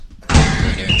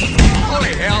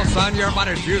son, you're about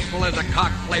as useful as a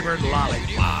cock-flavored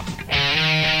lollipop.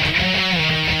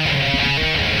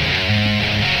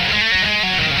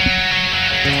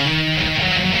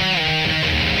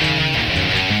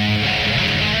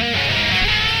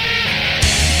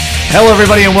 Hello,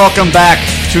 everybody, and welcome back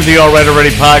to the All Right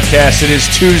Already podcast. It is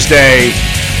Tuesday,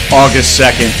 August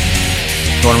 2nd.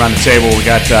 Going around the table, we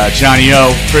got Johnny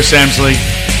O, Chris Emsley,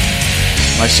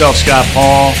 myself, Scott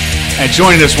Paul, and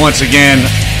joining us once again,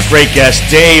 great guest,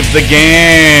 Dave the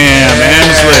Gam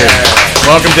Emsley.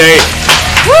 Welcome, Dave.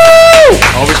 Woo!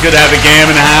 Always good to have the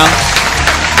Gam in the house.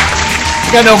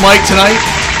 We got no Mike tonight.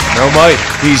 No Mike.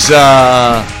 He's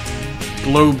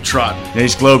Globetrotting. Yeah,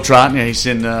 he's globetrotting. Yeah, he's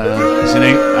in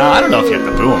I don't know if you have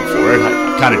to boo him for it.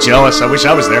 I'm kind of jealous. I wish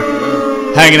I was there.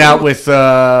 Hanging out with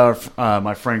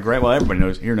my friend Greg. Well, everybody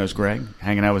knows Greg.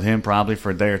 Hanging out with him probably for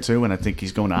a day or two, and I think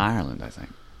he's going to Ireland, I think.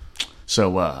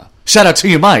 So, shout out to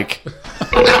you, Mike.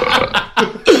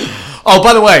 Oh,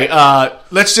 by the way,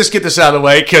 let's just get this out of the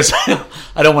way because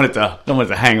I don't want it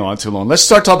to hang on too long. Let's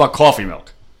start talking about coffee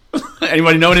milk.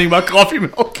 Anybody know anything about coffee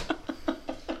milk?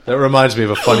 That reminds me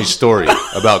of a funny story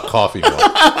about coffee milk.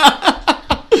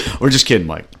 We're just kidding,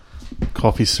 Mike.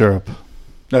 Coffee syrup.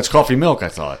 That's coffee milk, I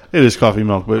thought. It is coffee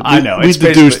milk, but I know. we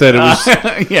deduced that it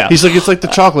was. Yeah. He's like, it's like the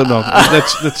chocolate milk.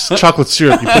 That's chocolate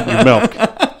syrup you put in your milk.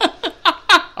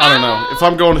 I don't know. If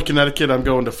I'm going to Connecticut, I'm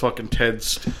going to fucking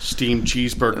Ted's steamed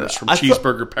cheeseburgers from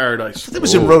Cheeseburger Paradise. It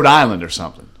was in Rhode Island or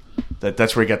something.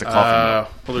 That's where you got the coffee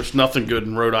milk. Well, there's nothing good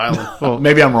in Rhode Island. Well,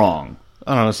 maybe I'm wrong.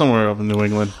 I don't know, somewhere up in New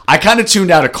England. I kind of tuned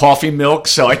out of coffee milk,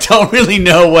 so I don't really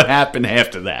know what happened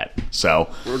after that. So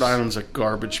Rhode Island's a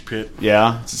garbage pit.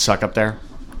 yeah, does it suck up there?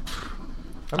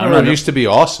 I remember it used to be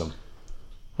awesome.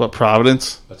 What,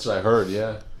 Providence? That's what I heard,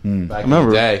 yeah. Back in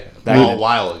remember. the day. A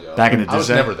while ago. Back in the day. I was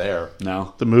never there.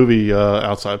 No. The movie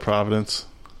Outside Providence.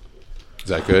 Is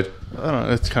that good? I don't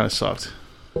know, it kind of sucked.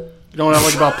 You know what I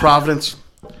like about Providence?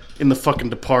 In The fucking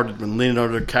Departed, when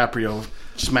Leonardo DiCaprio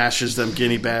smashes them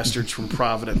guinea bastards from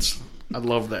Providence. I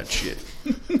love that shit.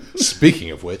 Speaking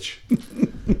of which.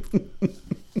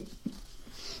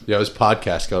 Yeah, this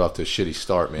podcast got off to a shitty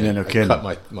start, man. Yeah, no kidding. I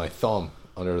cut my thumb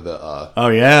under the Oh,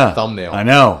 yeah. thumbnail. I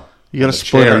know. You got a the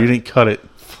splinter, chair. you didn't cut it.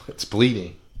 It's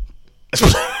bleeding.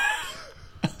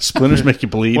 Splinters make you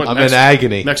bleed. What? I'm Next- in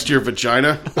agony. Next to your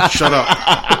vagina? Shut up.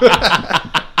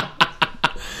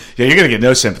 Yeah, you're going to get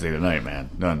no sympathy tonight, man.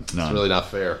 None. It's really not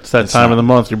fair. It's that time of the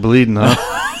month, you're bleeding, huh?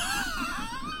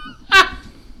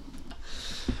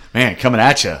 Man, coming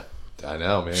at you. I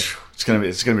know, man. It's gonna be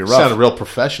You rough. sounded real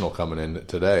professional coming in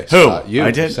today. Who? Scott. You. I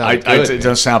did. Sounded I good, man.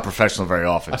 don't sound professional very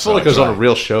often. I feel like I was on a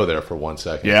real show there for 1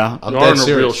 second. Yeah? I'm We are dead on a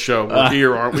serious. real show. We're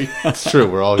here, aren't we? It's true.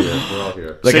 We're all here. We're all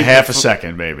here. like a See, half a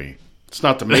second, maybe. It's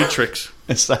not The Matrix.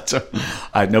 It's not so.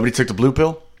 Nobody took the blue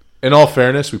pill. In all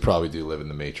fairness, we probably do live in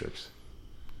the Matrix.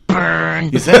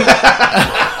 You think?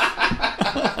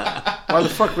 Why the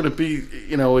fuck would it be,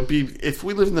 it'd be, if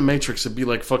we live in the Matrix, it'd be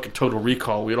like fucking Total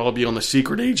Recall. We'd all be on the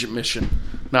secret agent mission.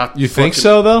 Not You think fucking-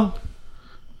 so, though?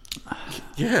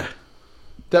 Yeah.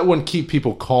 That wouldn't keep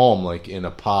people calm, like, in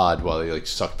a pod while they, like,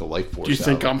 suck the life force Do you out.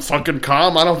 think I'm fucking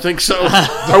calm? I don't think so.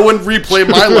 I wouldn't replay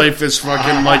my life as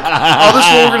fucking like, oh, this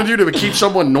is what we're going to do to keep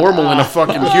someone normal in a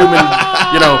fucking human,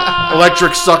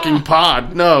 electric sucking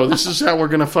pod. No, this is how we're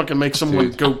going to fucking make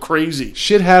someone go crazy.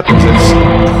 Shit happens.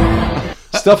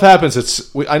 Stuff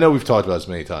happens. I know we've talked about this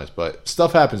many times, but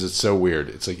stuff happens. It's so weird.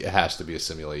 It's like it has to be a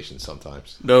simulation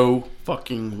sometimes. No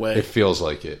fucking way. It feels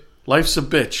like it. Life's a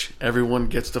bitch. Everyone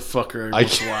gets to fuck her every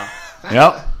once in a while.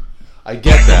 Yep. I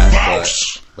get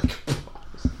that.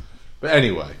 But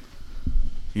anyway,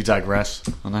 You digress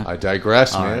on that. I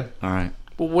digress, All man. right. All right.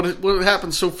 But what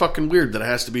happens so fucking weird that it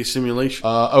has to be a simulation?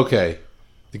 Okay.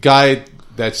 The guy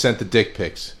that sent the dick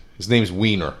pics, his name's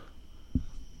Wiener.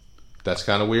 That's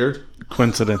kind of weird.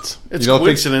 Coincidence. It's you don't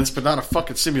coincidence, but not a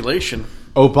fucking simulation.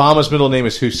 Obama's middle name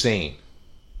is Hussein.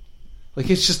 Like,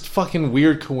 it's just fucking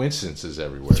weird coincidences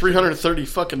everywhere. 330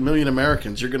 fucking million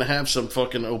Americans. You're going to have some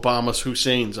fucking Obamas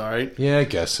Husseins, all right? Yeah, I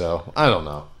guess so. I don't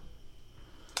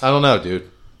know, dude.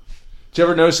 Did you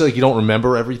ever notice that, like, you don't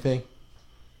remember everything?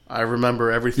 I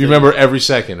remember everything. You remember every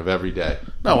second of every day.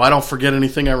 No, I don't forget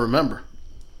anything I remember.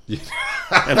 And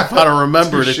if I don't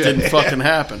remember it, it Touche. didn't fucking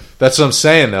happen. That's what I'm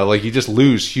saying, though. Like, you just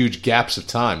lose huge gaps of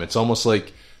time. It's almost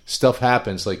like stuff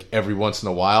happens, like, every once in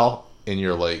a while in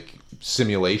your, like,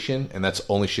 simulation, and that's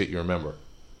only shit you remember.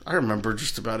 I remember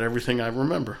just about everything I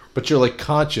remember. But you're, like,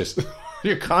 conscious.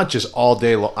 You're conscious all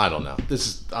day long. I don't know.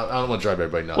 I don't want to drive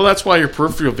everybody nuts. Well, that's why your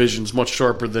peripheral vision is much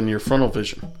sharper than your frontal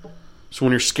vision. So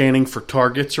when you're scanning for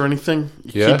targets or anything,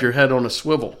 you Yeah. keep your head on a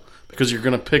swivel because you're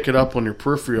going to pick it up on your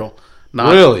peripheral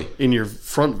not Really? in your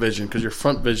front vision, because your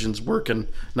front vision's working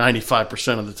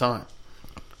 95% of the time.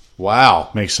 Wow.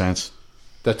 Makes sense.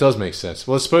 That does make sense.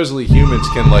 Well, supposedly humans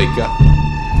can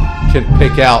can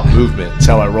pick out movement That's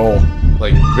how I roll.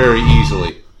 like very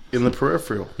easily. In the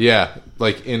peripheral. Yeah,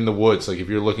 like in the woods, like if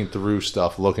you're looking through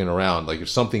stuff, looking around, like if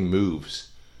something moves,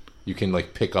 you can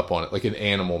like pick up on it. Like an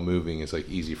animal moving is like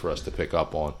easy for us to pick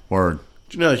up on. Word.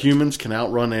 Do you know that humans can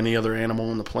outrun any other animal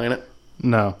on the planet?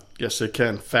 No. Yes, they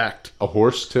can. Fact. A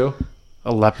horse too?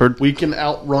 A leopard. We can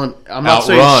outrun. I'm not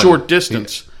saying Outrun. short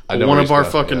distance. I But know one where of he's our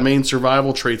going, fucking yeah. main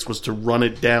survival traits was to run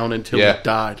it down until Yeah. it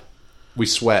died. We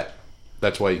sweat.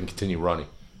 That's why you can continue running.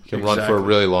 You can run for a Exactly.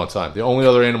 really long time. The only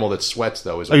other animal that sweats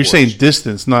though is a Oh, you're horse. saying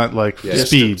distance, not like Yeah.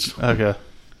 speed. Distance. Okay.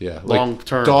 Yeah, long like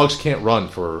term. dogs can't run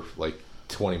for like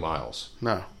 20 miles.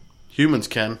 No. Humans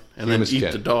can, and Humans then eat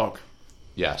can. the dog.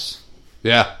 Yes.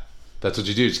 Yeah. That's what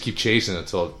you do. Just keep chasing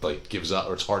until it like gives up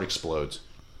or its heart explodes.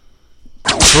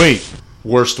 Sweet.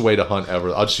 Worst way to hunt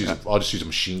ever. I'll just use a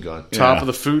machine gun. Top Yeah. of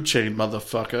the food chain,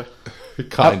 motherfucker.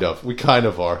 Kind of. We kind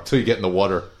of are until you get in the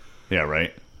water. Yeah,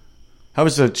 right. How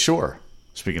was the shore?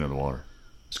 Speaking of the water.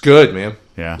 It's good, man.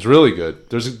 Yeah. It's really good.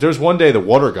 There's one day the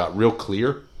water got real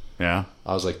clear. Yeah.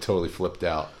 I was like totally flipped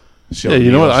out. Yeah,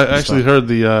 you know what? I Needles and actually stuff. heard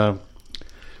the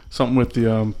something with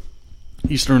the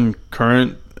Eastern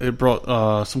Current. It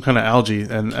brought some kind of algae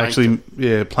and actually,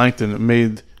 plankton. It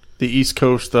made the East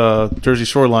Coast Jersey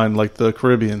shoreline like the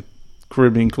Caribbean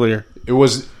clear. It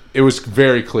was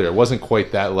very clear. It wasn't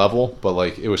quite that level, but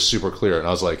like it was super clear. And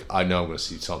I was like, I know I'm going to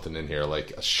see something in here,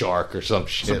 like a shark or some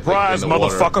shit. Surprise, like, in the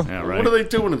water. motherfucker. Yeah, right. What are they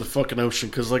doing in the fucking ocean?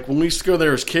 Because like when we used to go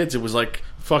there as kids, it was like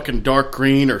fucking dark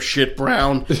green or shit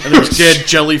brown, and there was dead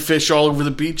jellyfish all over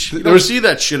the beach. You don't was- see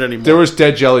that shit anymore. There was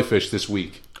dead jellyfish this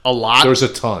week. a lot. There was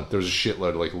a ton. There was a shitload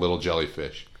of like little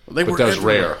jellyfish. they but were that was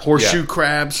everywhere. rare. Horseshoe Yeah.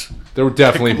 crabs. There were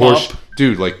definitely Pick 'em up.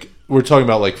 dude. Like we're talking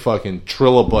about like fucking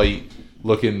trilobite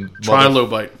looking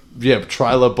Trilobite. Yeah,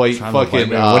 trilobite.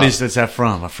 Fucking what is that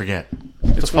from? I forget.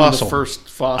 It's one of the fossil. first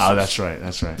fossils. Oh, that's right.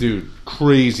 That's right. dude?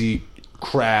 Crazy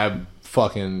crab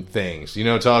fucking things. You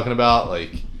know what I'm talking about?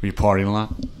 Like Were you partying a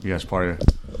lot? You guys party?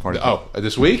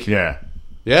 this week? Yeah.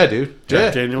 Yeah, dude.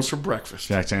 Jack Yeah. Daniels for breakfast.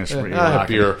 Jack Daniels. I have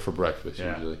beer for breakfast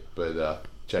Yeah. usually, but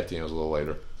Jack Daniels a little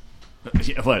later.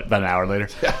 What? About an hour later?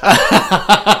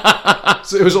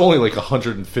 So it was only like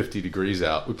 150 degrees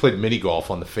out. We played mini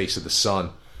golf on the face of the sun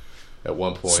at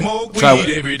one point. Smoke Try,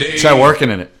 weed every day. try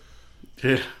working in it.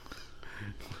 Yeah.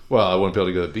 Well, I wouldn't be able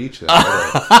to go to the beach then. would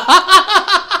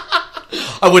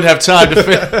I wouldn't have time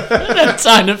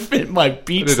to fit my I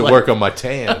beach. need to work on my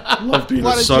tan. Love being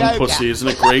a sun pussy. Isn't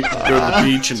it great? Go to the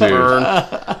beach and burn.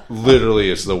 Literally,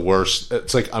 it's the worst.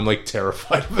 It's like I'm like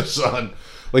terrified of the sun.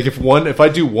 Like if I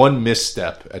do one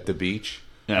misstep at the beach,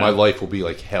 Yeah. my life will be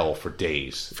like hell for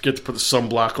days. Forget to put the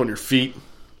sunblock on your feet.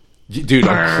 Dude,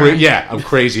 I'm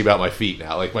crazy about my feet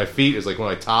now. Like my feet is like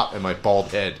my top and my bald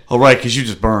head Oh, right, because you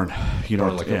just burn. You burn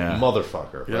don't like yeah. a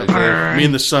motherfucker. Yeah. Right there. Me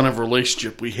and the son have a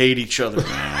relationship. We hate each other. So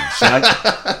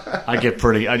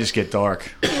I just get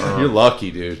dark. You're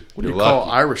lucky, dude. What do You're you call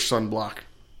lucky. Irish sunblock?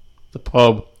 The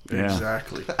pub. Yeah.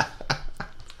 Exactly.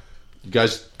 You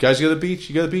guys go to the beach?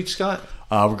 You go to the beach, Scott?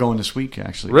 We're going this week,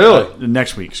 actually. Really?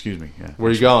 Next week, excuse me. Yeah. Where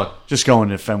are you going? Just going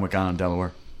to Fenwick Island,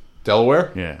 Delaware.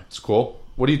 Delaware? Yeah. It's cool.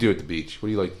 What do you do at the beach? What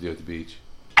do you like to do at the beach?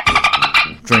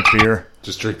 Drink beer.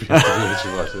 Just drink beer at the beach.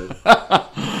 And watch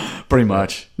it. Pretty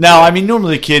much. No, I mean,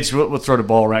 normally the kids, we'll throw the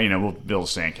ball around. We'll build a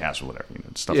sandcastle, whatever.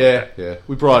 Stuff like Yeah, that. yeah.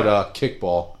 We brought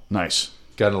kickball. Nice.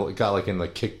 Got like in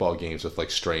like kickball games with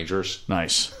like strangers.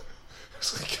 Nice.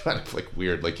 It's like, kind of like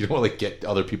weird. Like you don't want to like get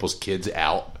other people's kids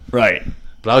out, Right.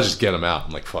 but I'll just get them out.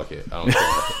 I'm like, fuck it. I don't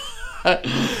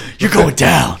care. You're going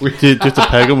down. Do you have to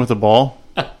peg them with the ball?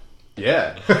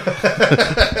 Yeah.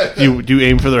 Do you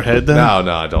aim for their head then?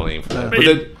 No, I don't aim for that. But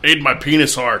then Made my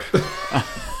penis hard.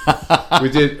 we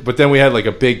did. But then we had like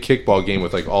a big kickball game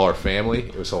with like all our family.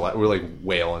 It was a lot. We were like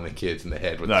wailing the kids in the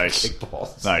head with Nice. the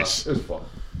kickballs. and Nice. stuff. It was fun.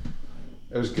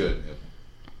 It was good, man.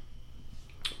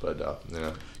 But yeah,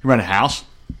 You rent a house?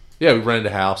 yeah. We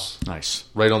rented a house Nice.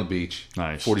 right on the beach.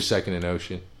 Nice. 42nd and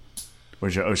Ocean,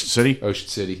 Where's your Ocean City? Ocean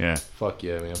City. Yeah. Fuck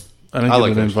yeah, man. I didn't I get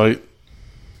like an Ocean. invite.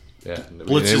 Yeah,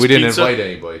 Blitz's we didn't Pizza? invite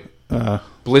anybody.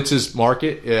 Blitz's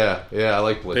Market, yeah, I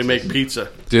like Blitz's. They make pizza.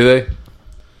 Do they?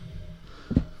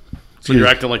 So you're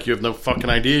acting like you have no fucking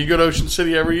idea. You go to Ocean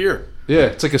City every year. Yeah,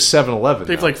 it's like a 7-Eleven.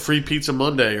 They have now. like free pizza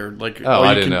Monday or like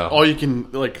I didn't know. all you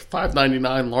can like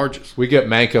 $5.99 largest. We get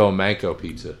Manco and Manco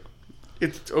pizza.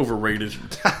 It's overrated.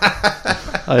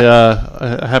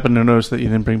 I happen to notice that you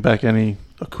didn't bring back any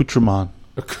accoutrement.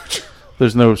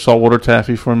 There's no saltwater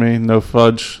taffy for me. No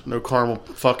fudge. No caramel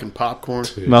fucking popcorn.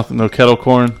 Nothing. No kettle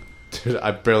corn. Dude,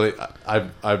 I barely. I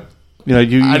You know,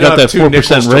 you I got don't that have 2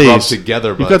 nickels 4% to rub raise.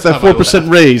 together. You got that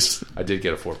 4% raise. I did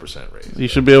get a 4% raise. You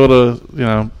should be able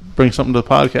to, bring something to the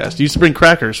podcast. You used to bring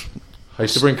crackers.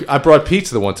 I brought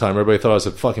pizza the one time. Everybody thought I was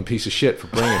a fucking piece of shit for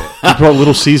bringing it. You brought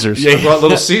Little Caesars. I brought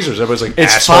Little Caesars. Everybody's like,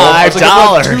 It's asshole. I was like, I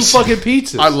brought $5. 2 fucking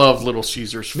pizzas. I love Little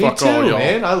Caesars. Me Fuck too, all y'all.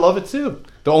 man. I love it too.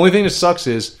 The only thing that sucks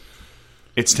is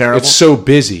It's terrible. it's so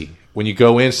busy when you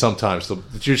go in. Sometimes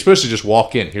you're supposed to just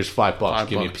walk in. Here's $5.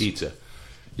 Give me a $5. pizza.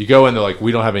 You go in, they're like,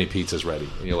 we don't have any pizzas ready,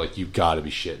 and you're like, you got to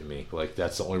be shitting me. Like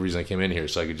that's the only reason I came in here,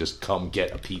 so I could just come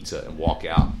get a pizza and walk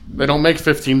out. They don't make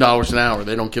 $15 an hour.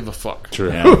 They don't give a fuck. True,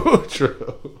 Yeah.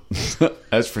 true.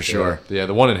 That's for sure. Yeah,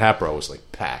 the one in Hatboro was like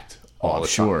packed. All I'm the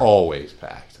sure. time. Always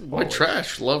packed. White Always.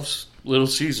 trash loves Little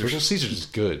Caesars. Little Caesars is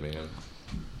good, man.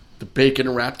 The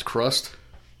bacon wrapped crust.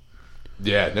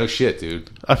 Yeah, no shit, dude.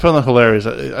 I found that hilarious.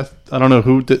 I don't know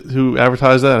who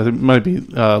advertised that. I think it might be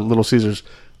Little Caesars.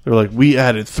 They were like, we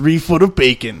added 3 foot of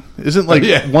bacon. Isn't like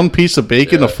Yeah. one piece of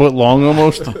bacon a foot long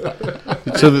almost?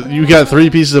 So that you got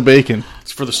 3 pieces of bacon.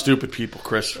 It's for the stupid people,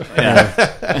 Chris.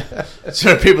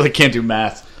 So people that can't do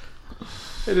math.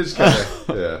 It is kind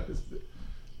of yeah.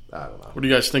 I don't know. What do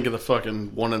you guys think of the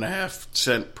fucking 1.5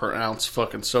 cent per ounce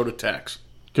fucking soda tax?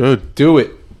 Good. Do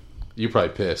it. You're probably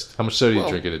pissed. How much soda do you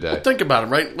drink in a day? Well, think about it,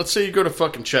 right? Let's say you go to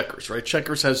fucking Checkers, right?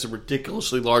 Checkers has the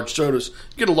ridiculously large sodas.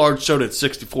 You get a large soda at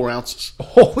 64 ounces.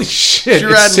 Holy shit! So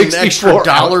you're it's adding an extra 64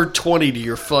 ounce. $1.20 to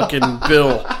your fucking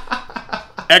bill.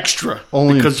 Extra.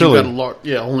 Only in because Philly. you got a large.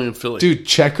 Yeah, only in Philly. Dude,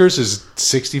 Checkers is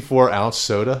 64 ounce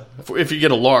soda. If you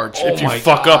get a large. Oh if you my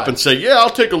fuck God. up and say, yeah, I'll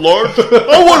take a large.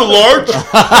 I want a large.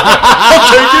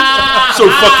 I'll take it. So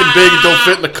fucking big it don't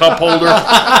fit in the cup holder.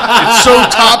 It's so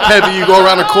top heavy you go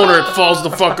around the corner it falls the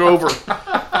fuck over.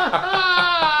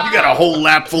 You got a whole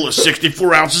lap full of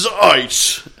 64 ounces of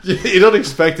ice. You don't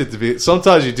expect it to be.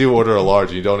 Sometimes you do order a large,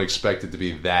 and you don't expect it to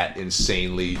be that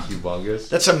insanely humongous.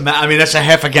 That's a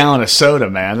half a gallon of soda,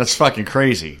 man. That's fucking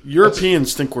crazy.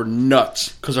 Europeans think we're nuts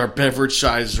because our beverage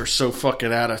sizes are so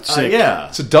fucking out of sync. Yeah.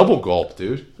 It's a double gulp,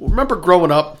 dude. Remember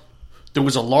growing up, there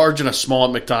was a large and a small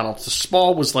at McDonald's. The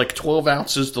small was like 12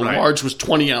 ounces. The large was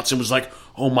 20 ounces. It was like,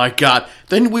 oh my God.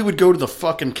 Then we would go to the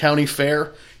fucking county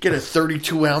fair, get a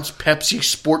 32-ounce Pepsi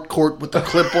Sport Quart with the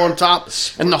clip on top,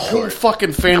 and the whole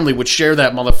fucking family would share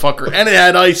that motherfucker, and it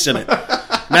had ice in it.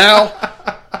 Now,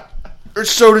 their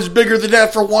soda's bigger than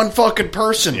that for one fucking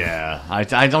person. Yeah. I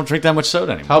don't drink that much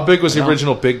soda anymore. How big was the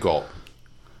original Big Gulp?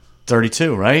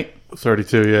 32, right?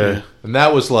 32, yeah. And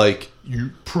that was like,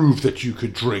 you prove that you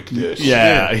could drink this.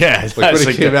 Yeah. Like when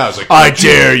it came out, I was like, I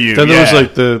dare you. Then there was yeah.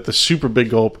 like the super big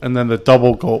gulp and then the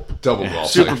double gulp. double gulp.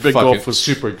 Super Like Big fucking Gulp was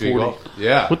super big 40. gulp.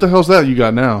 Yeah. What the hell's that you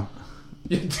got now?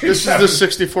 This is the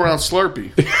 64-ounce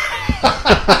Slurpee.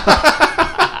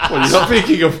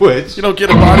 Speaking of which, You don't get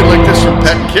a body like this from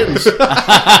petting kittens.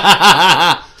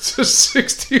 it's a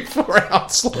 64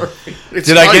 ounce Slurpee. It's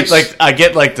Did I ice.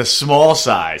 get like the small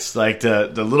size, like the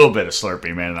little bit of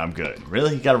Slurpee, man, and I'm good.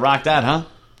 Really? You got to rock that, huh?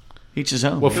 Each his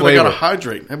own. What Dude, I got to flavor?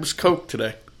 hydrate. It was Coke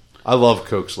today. I love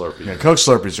Coke Slurpee. Yeah, Coke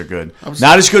Slurpees are good.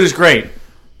 Not as good as grape,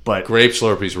 but Grape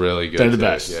Slurpee's really good. They're the too.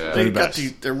 best. Yeah. They're They the got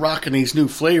best. they're rocking these new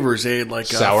flavors. They had like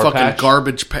Sour fucking Patch?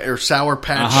 garbage or Sour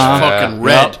Patch fucking Yeah.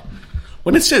 red. Yep.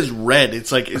 When it says red,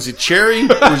 it's like, is it cherry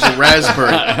or is it raspberry?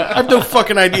 I have no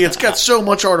fucking idea. It's got so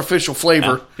much artificial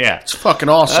flavor. Yeah. It's fucking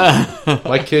awesome.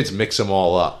 My kids mix them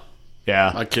all up. yeah.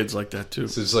 My kids like that too.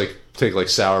 So it's like take like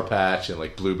Sour Patch and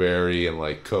like blueberry and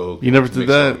like Coke. You never mix did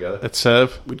it all that together. at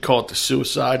Sev? We'd call it the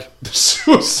suicide. The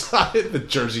suicide, the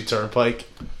Jersey Turnpike.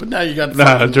 But now you got Nah,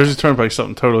 fucking, Jersey Turnpike's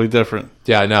something totally different.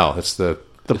 Yeah, I know. That's The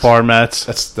bar mats.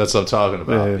 that's what I'm talking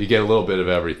about. Yeah. You get a little bit of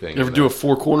everything. you ever in do a there.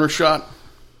 4-corner shot?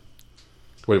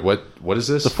 Wait, what is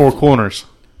this? The four corners.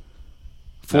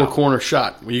 Four-corner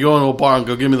shot. When you go into a bar and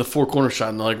go, give me the 4-corner shot,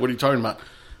 and they're like, what are you talking about?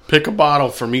 Pick a bottle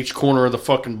from each corner of the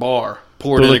fucking bar,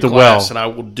 pour it Do in it a like the glass, well. and I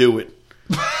will do it.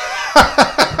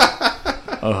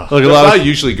 Like a That's lot how I of,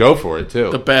 usually go for it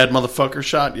too. The bad motherfucker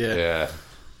shot, yeah. Yeah,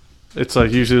 it's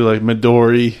like usually like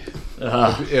Midori.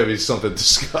 it'd be something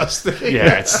disgusting.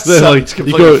 Yeah, it's, Then, like it's you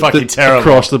completely go fucking the- terrible.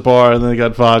 across the bar, and then they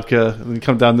got vodka, and then you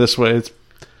come down this way. It's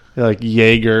like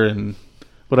Jaeger and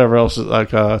whatever else, is like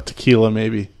tequila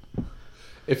maybe.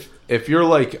 If you're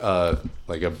like a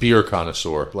beer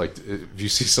connoisseur, like if you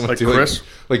see someone Like do Chris?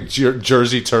 like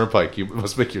Jersey Turnpike, you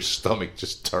must make your stomach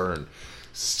just turn.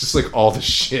 It's just like all the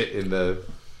shit in the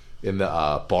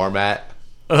bar mat.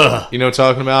 You know what I'm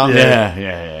talking about?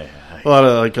 Yeah. A lot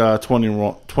of like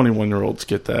 21-year-olds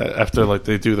get that after like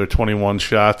they do their 21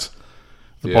 shots.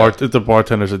 The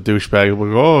bartender's a douchebag. He'll be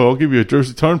like, oh, I'll give you a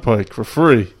Jersey Turnpike for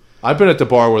free. I've been at the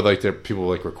bar where like people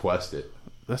like request it.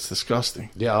 That's disgusting.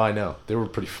 Yeah, I know. They were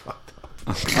pretty fucked up.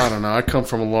 I don't know. I come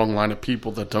from a long line of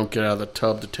people that don't get out of the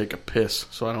tub to take a piss,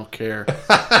 so I don't care.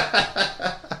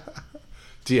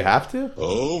 Do you have to?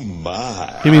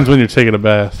 He means when you're taking a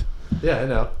bath. Yeah, I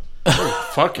know.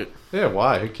 Fuck it. Yeah,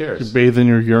 why? Who You cares? bathe in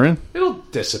your urine. It'll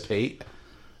dissipate.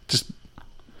 Just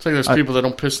It's like there's people that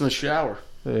don't piss in the shower.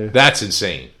 That's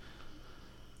insane.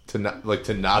 To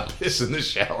not piss in the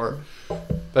shower.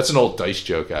 That's an old Dice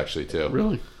joke, actually, too.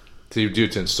 Really? To do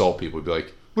it to insult people. He'd be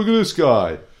like, look at this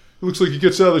guy. It looks like he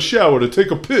gets out of the shower to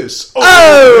take a piss.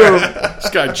 Oh! This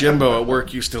guy Jimbo at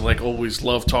work used to always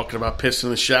love talking about piss in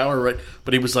the shower, right?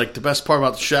 But he was like, the best part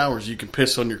about the shower is you can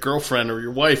piss on your girlfriend or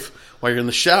your wife while you're in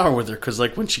the shower with her, because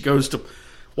when she goes to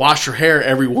wash her hair,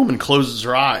 every woman closes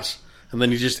her eyes, and then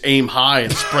you just aim high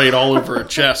and spray it all over her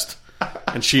chest,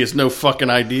 and she has no fucking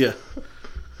idea.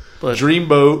 But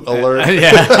Dreamboat alert.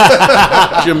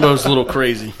 Jimbo's a little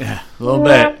crazy. A little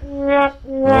bit.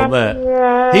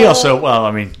 He also,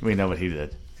 we know what he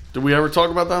did. Did we ever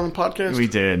talk about that on the podcast? We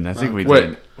did, and I think we Wait.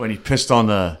 did. When he pissed on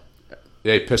the...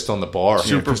 Yeah, he pissed on the bar.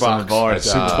 Super pissed on the bar. box.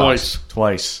 Super Twice.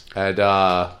 Twice. At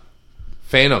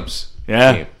Phantoms.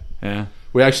 Yeah. game. Yeah.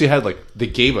 We actually had, they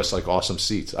gave us, awesome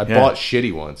seats. I bought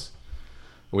shitty ones.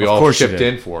 We Of all course you chipped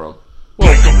did. in for them. We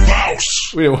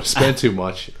didn't want to spend too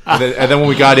much. And then when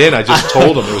we got in, I just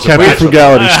told them it was a Captain bachelor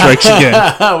Frugality strikes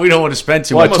again. We don't want to spend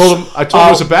too Well, much. I told him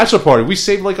it was a bachelor party. We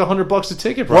saved $100 a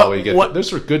ticket probably.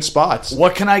 Those are good spots.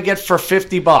 What can I get for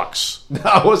 $50? No,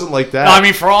 it wasn't like that. No, I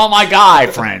mean for all my guy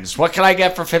friends. What can I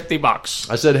get for $50?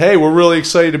 I said, hey, we're really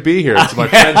excited to be here. It's my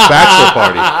friend's bachelor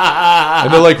party.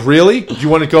 And they're like, really? Do you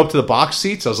want to go up to the box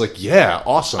seats? I was like, yeah,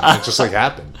 awesome. And it just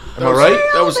happened. Am I right?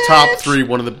 That was top 3,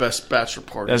 one of the best bachelor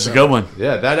parties. That's a good one.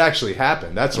 Yeah, that actually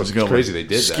happened. That's what's a good crazy. They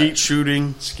did Skeet that.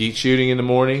 shooting. Skeet shooting in the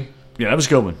morning. Yeah, that was a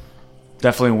good one.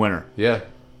 Definitely a winner. Yeah.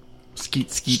 Skeet,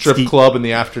 Strip club in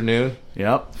the afternoon.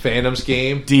 Yep. Phantoms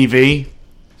game. DV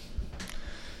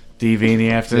in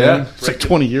the afternoon. Yeah. It's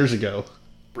 20 years ago.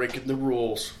 Breaking the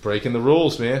rules. Breaking the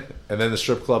rules, man. And then the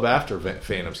strip club after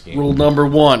Phantoms game. Rule number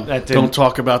 1. That didn't- Don't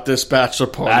talk about this bachelor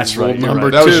party. That's Rule right, you're number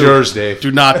right. 2. That was yours, Dave.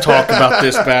 Do not talk about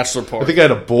this bachelor party. I think I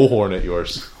had a bullhorn at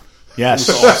yours. Yes.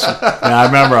 Yeah, I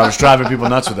remember. I was driving people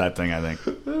nuts with that thing, I think.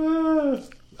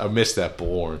 I missed that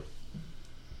bullhorn.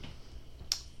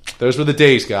 Those were the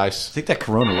days, guys. I think that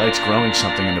Corona Light's growing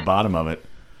something in the bottom of it.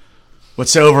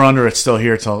 What's the over-under? It's still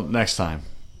here till next time.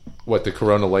 What, the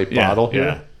Corona Light Yeah, bottle here?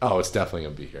 yeah. Oh, it's definitely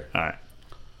going to be here. All right.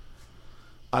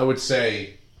 I would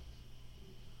say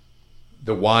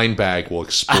the wine bag will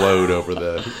explode over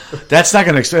the... That's not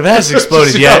going to explode. It hasn't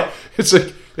exploded You yet. know,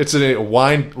 it's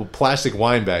a plastic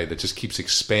wine bag that just keeps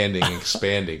expanding and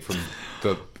expanding from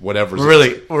the whatever's...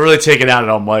 We're really taking out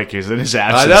on Mike in his I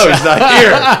absence. know, he's not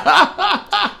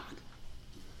here.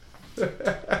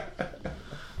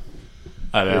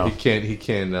 I know. He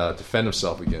can defend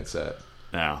himself against that.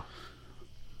 No.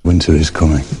 Winter is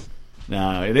coming.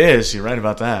 No, it is. You're right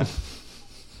about that.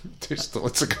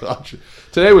 It's a country.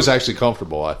 Today was actually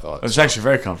comfortable, I thought. It was actually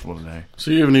very comfortable today.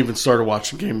 So you haven't even started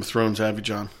watching Game of Thrones, have you,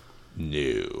 John?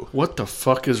 No. What the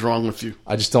fuck is wrong with you?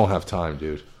 I just don't have time,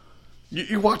 dude.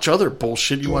 You watch other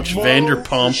bullshit. You watch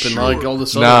Vanderpump and all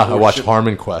this other Nah, bullshit. I watch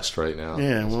Harmon Quest right now.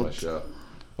 Yeah, That's well- my show.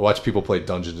 I watch people play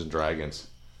Dungeons and Dragons.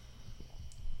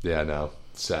 Yeah, no.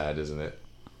 Sad, isn't it?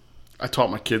 I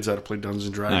taught my kids how to play Dungeons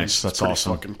and Dragons. Nice, that's it's pretty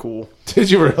awesome. fucking cool. Did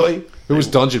you really? Who was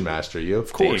Dungeon Master? You?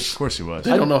 Of Dave, of course he was.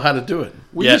 They don't know how to do it.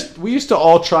 We Yet. used to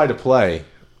all try to play.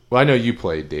 Well, I know you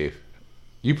played, Dave.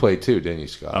 You played too, didn't you,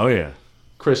 Scott? Oh, yeah.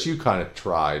 Chris, you kind of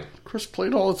tried. Chris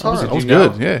played all the time. I was you know?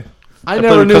 good, yeah. I played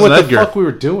never with knew Cousin what the Edgar. fuck we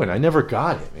were doing. I never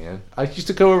got it, man. I used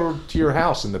to go over to your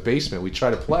house in the basement. We'd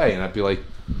try to play, and I'd be like,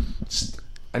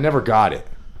 I never got it,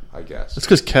 I guess. It's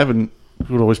because Kevin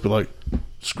would always be like,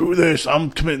 screw this,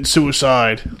 I'm committing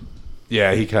suicide.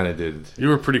 Yeah, he kind of did. You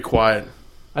were pretty quiet.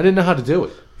 I didn't know how to do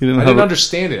it. You didn't I know didn't how to-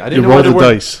 understand it. I You didn't know why rolled there the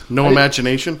were dice. No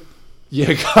imagination.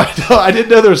 Yeah, I didn't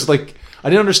know there was I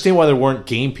didn't understand why there weren't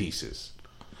game pieces.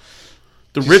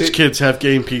 The you rich see- kids have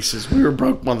game pieces. We were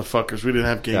broke motherfuckers. We didn't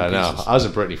have game Yeah, no, pieces. I was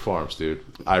at Brittany Farms, dude.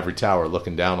 Ivory Tower,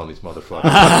 looking down on these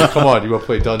motherfuckers. Come on, you want to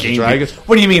play Dungeons and Dragons?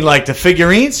 What do you mean, like the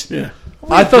figurines? Yeah.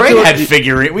 I thought Greg they were, had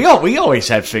figurines. We always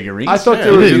had figurines. I thought Yeah,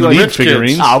 they you were didn't like, need rich kids.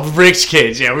 figurines. Oh, rich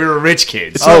kids. Yeah, we were rich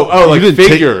kids. like You didn't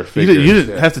figure. take- you didn't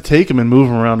yeah. have to take them and move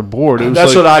them around the board. It was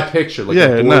That's like, what I pictured, like a Yeah,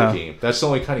 board no. game. That's the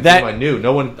only kind of That- game I knew.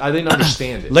 I didn't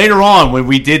understand it. Later on, when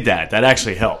we did that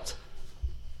actually helped.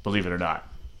 Believe it or not.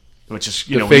 Which is,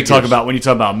 The when you talk figures.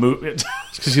 about movement.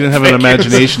 because you didn't have an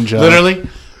imagination, John. Literally.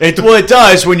 It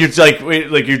does when you're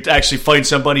like you're actually fighting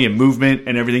somebody and movement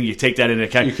and everything. You take that into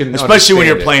account, You can especially when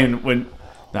you're understand playing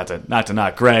not to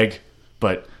knock Greg,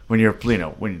 but when you're,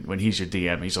 when he's your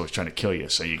DM, he's always trying to kill you.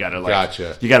 So you got to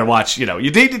Gotcha. you got to watch. You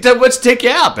need to what's take you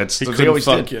out. That's He they couldn't always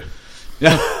fuck did. you.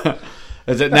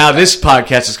 Now this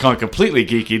podcast is going completely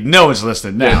geeky. No one's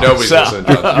listening now. Yeah, nobody's listening.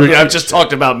 I've just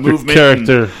talked about Your movement.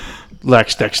 character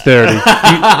lacks dexterity.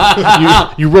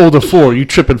 you rolled a 4. You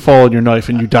trip and fall on your knife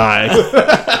and you die.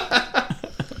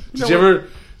 Did you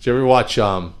ever watch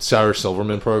Sarah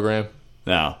Silverman program?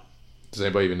 No. Does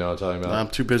anybody even know what I'm talking about? I'm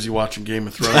too busy watching Game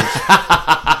of Thrones.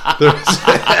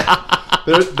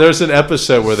 There's an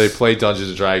episode where they play Dungeons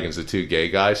and Dragons, the two gay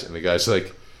guys, and the guy's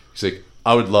like, he's like,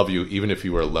 I would love you even if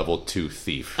you were a level 2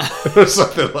 thief, or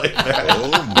something like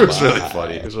that. It was really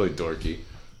funny. It was really dorky.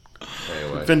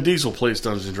 Anyway, Vin Diesel plays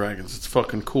Dungeons and Dragons. It's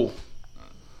fucking cool.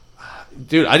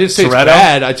 dude, I didn't say it's Toretto?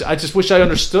 bad. I just wish I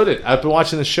understood it. I've been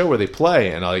watching the show where they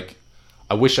play, and I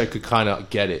wish I could kind of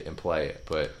get it and play it,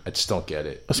 but I just don't get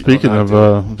it. Speaking I'm of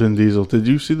not doing Vin Diesel, did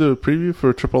you see the preview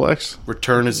for Triple X?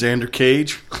 Return of Xander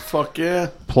Cage. Fuck yeah.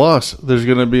 Plus, there's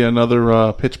going to be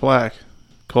another Pitch Black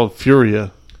called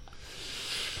Furia.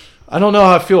 I don't know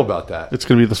how I feel about that. It's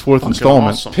going to be the 4th Fucking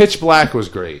installment. awesome. Pitch Black was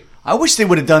great. I wish they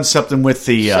would have done something with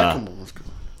the Second one was good.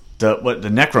 the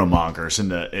necromongers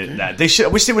and that. I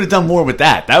wish they would have done more with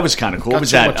that. That was kind of cool. Got What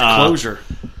was too that? much closure.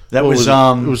 That What was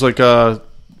it was like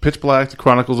Pitch Black, The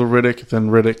Chronicles of Riddick, then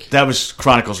Riddick. that was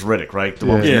Chronicles of Riddick, right? The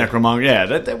one with Yeah. the necromonger.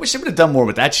 Yeah, I wish they would have done more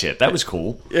with that shit. That was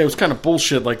cool. Yeah, it was kind of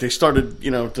bullshit. Like, they started,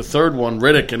 the third one,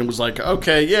 Riddick, and it was like,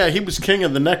 okay, yeah, he was king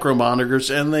of the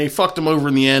necromongers, and they fucked him over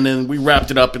in the end, and we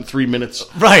wrapped it up in 3 minutes.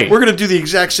 Right. We're going to do the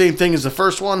exact same thing as the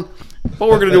first one, but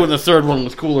we're going to do it in the third one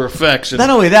with cooler effects. And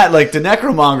Not only that, like the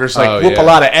necromongers, whoop yeah. a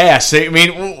lot of ass.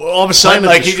 All of a sudden, Planet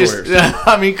like he just. Destroyers.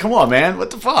 I mean, come on, man.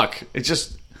 What the fuck? It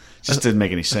just didn't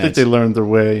make any I think sense. they learned their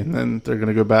way, and then they're going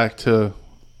to go back to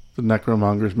the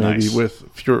Necromongers maybe Nice. with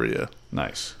Furia.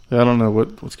 Nice. I don't know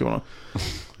what's going on.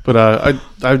 But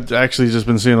I've actually just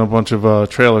been seeing a bunch of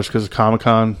trailers because of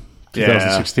Comic-Con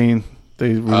 2016.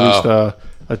 They released a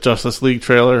Justice League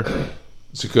trailer.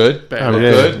 Is it good? Bad. Look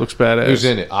Yeah, good? it looks badass. Who's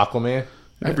in it? Aquaman?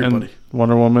 everybody. And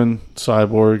Wonder Woman,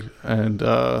 Cyborg, and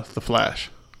The Flash.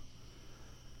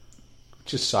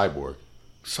 Just Cyborg.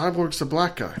 Cyborg's the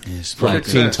black guy. From Black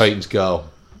Teen Cat. Titans Go.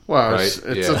 Wow, Right, it's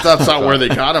yeah. that's not where they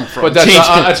got him from. But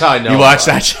that's how I know. You watch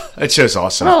that? That show's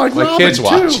awesome. no, like My Robin, kids too.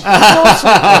 watch.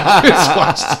 Kids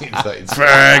watch Teen Titans.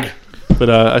 Fag. But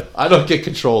I don't get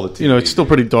control of the TV. it's still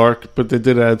pretty dark, but they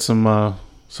did add some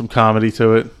comedy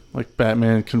to it. Like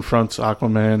Batman confronts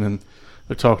Aquaman, and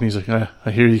they're talking. He's like,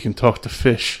 I hear you can talk to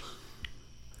fish.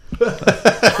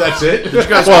 That's it?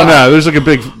 Well, no, there's like a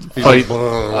big fight.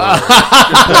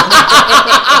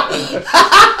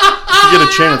 If you get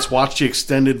a chance, watch the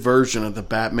extended version of the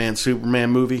Batman Superman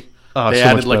movie. Oh, They so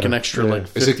added much like better. an extra Yeah. like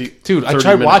Is 50, it, dude, I 30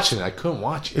 tried minutes. watching it. I couldn't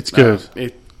watch it. It's good.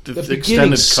 The The beginning extended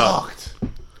cut. sucked.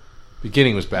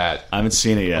 Beginning was bad. I haven't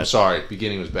seen it I'm yet. sorry.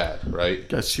 Beginning was bad, right?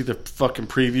 Guys, see the fucking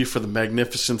preview for the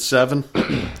Magnificent Seven?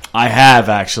 I have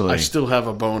actually. I still have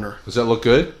a boner. Does that look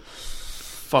good?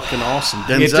 Fucking awesome.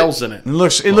 Denzel's in it. It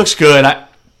looks good. I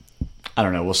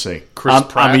don't know. We'll see. Chris I'm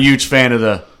Pratt. a huge fan of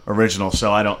the original,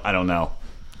 so I don't know.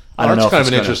 I don't know. That's if kind it's of an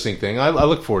gonna- interesting thing. I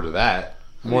look forward to that.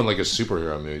 More than like a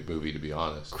superhero movie, to be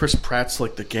honest. Chris Pratt's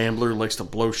like the gambler, likes to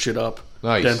blow shit up.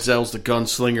 Nice. Denzel's the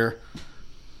gunslinger.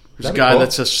 There's a That'd be guy cool.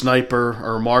 that's a sniper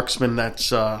or a marksman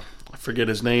that's, I forget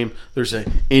his name. There's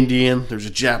an Indian. There's a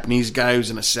Japanese guy who's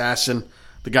an assassin.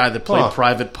 The guy that played Huh.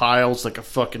 Private Pile's like a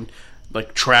fucking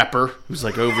like trapper who's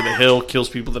like over the hill, kills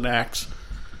people with an axe.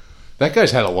 That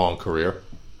guy's had a long career.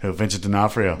 Who, Vincent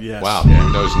D'Onofrio? Yes. Wow, you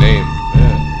know his name.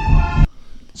 Yeah.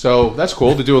 So that's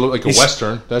cool to do like a He's-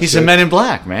 western. That's He's good. a Men in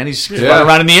Black, man. He's Yeah. running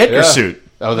around in the Edgar Yeah. suit.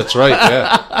 Oh, that's right.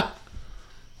 Yeah.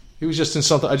 He was just in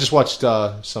something. I just watched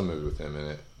some movie with him in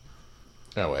it.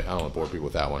 Anyway, I don't want to bore people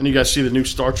with that And one. you guys see the new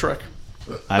Star Trek?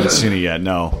 I haven't seen it yet.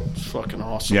 No. It's fucking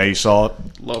awesome. Yeah, you saw it.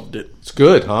 Loved it. It's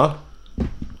good, huh?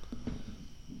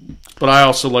 But I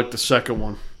also like the second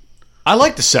one. I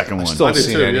like the second one. Still haven't did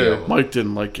seen too, any yeah. of them. Mike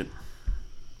didn't like it.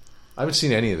 I haven't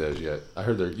seen any of those yet. I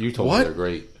heard you told me What? they're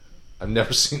great. I've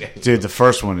never seen any. Dude, the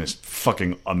first one is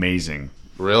fucking amazing.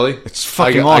 Really? It's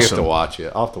fucking I have awesome. to watch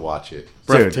it. I'll have to watch it.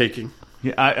 Breathtaking.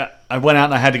 Yeah, I went out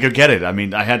and I had to go get it. I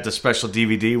mean, I had the special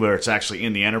DVD where it's actually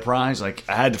in the Enterprise. Like,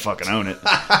 I had to fucking own it.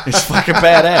 It's fucking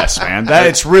badass, man.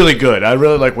 It's really good. I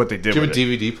really like what they did Do you have with a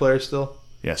it. DVD player still?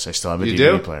 Yes, I still have a You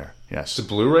DVD do? player. Yes. It's a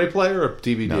Blu-ray player or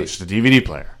DVD? No, it's the DVD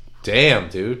player. Damn,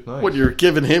 dude. Nice. What, you're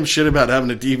giving him shit about having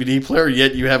a DVD player,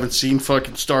 yet you haven't seen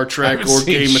fucking Star Trek haven't or seen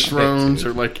Game of shit, Thrones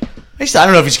dude. or like... I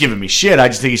don't know if he's giving me shit. I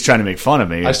just think he's trying to make fun of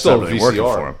me. It's still not have really working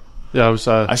VCR. for him. Yeah, I was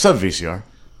I still have VCR.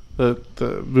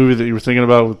 the movie that you were thinking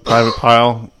about with Private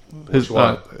Pile. Which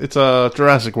one? It's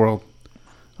Jurassic World.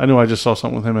 I knew I just saw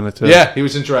something with him in it too. Yeah, he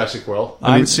was in Jurassic World.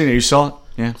 I haven't seen it. You saw it?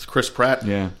 Yeah. It's Chris Pratt.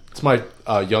 Yeah. It's my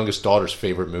youngest daughter's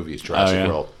favorite movie is Jurassic Oh, yeah?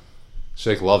 World. She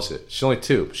like loves it. She's only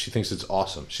 2, but she thinks it's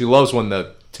awesome. She loves when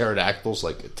the pterodactyls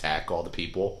like attack all the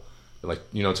people. And, like,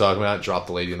 you know what I'm talking about? Drop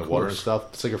the lady in the water and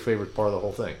stuff. It's like her favorite part of the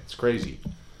whole thing. It's crazy.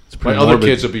 It's My pretty other morbid.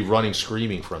 kids would be running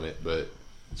screaming from it, but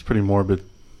It's pretty morbid.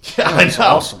 yeah, I know. That's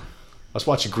awesome. I was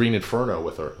watching Green Inferno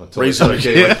with her until Raising it started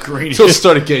a getting, until it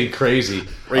started getting crazy.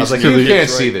 I was like, Raising you a can't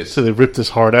kid, see right. this. So they ripped his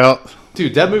heart out.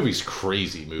 Dude, that movie's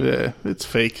crazy movie. Yeah, it's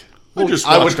fake. I just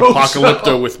I watched would hope so.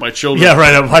 Apocalypto with my children. Yeah,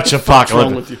 right. I watch What's wrong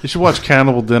Apocalypse. with you? You should watch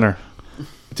Cannibal Dinner.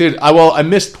 Dude, I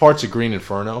missed parts of Green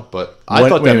Inferno, but I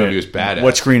thought that movie was badass.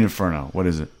 What's Green Inferno? What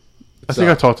is it? I think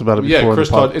I talked about it before. Yeah, in Chris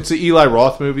the pod. Todd. It's the Eli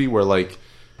Roth movie where like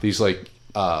these like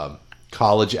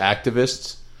college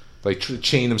activists like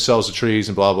chain themselves to trees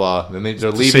and blah blah. And then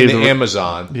they're leaving save the the-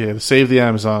 Amazon, Yeah, to save the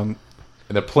Amazon.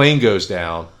 and the plane goes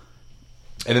down,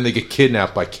 and then they get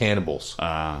kidnapped by cannibals.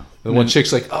 And one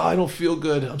chick's like, "Oh, I don't feel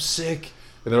good. I'm sick,"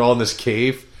 and they're all in this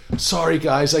cave. "Sorry,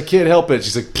 guys, I can't help it."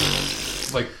 She's like,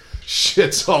 like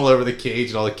shits all over the cage,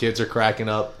 and all the kids are cracking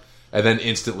up. And then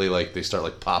instantly, like they start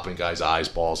like popping guys'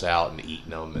 eyeballs out and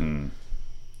eating them, and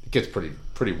it gets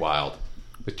pretty wild.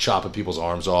 Like chopping people's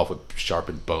arms off with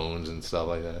sharpened bones and stuff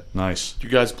like that. Nice. Do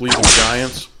you guys believe in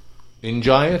giants? In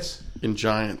giants? In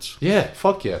giants. Yeah,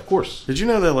 fuck yeah, of course. Did you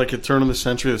know that, like, at turn of the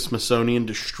century, the Smithsonian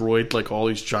destroyed, like, all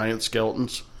these giant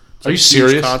skeletons? It's Are you like huge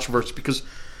serious? controversy because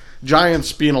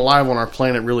giants being alive on our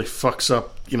planet really fucks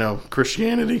up, you know,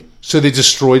 Christianity. So they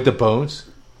destroyed the bones?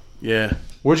 Yeah.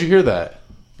 Where'd you hear that?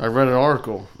 I read an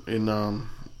article in,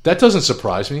 That doesn't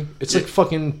surprise me. It's like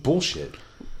fucking bullshit.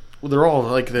 well, they're all,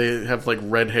 like, they have, like,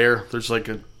 red hair. There's, like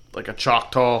a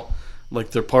Choctaw.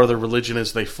 Like, they're part of their religion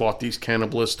is they fought these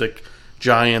cannibalistic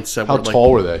giants that How were, like,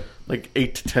 tall were they? like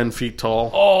 8 to 10 feet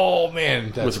tall Oh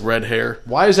man, with red hair.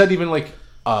 why is that even like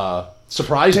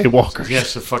surprising? Daywalkers.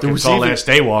 Yes, the There fucking was tall even- ass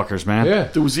daywalkers, man. Yeah.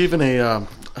 There was even a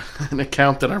an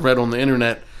account that I read on the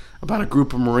internet about a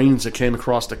group of Marines that came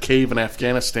across a cave in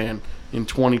Afghanistan in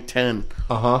 2010,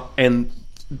 and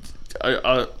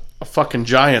a fucking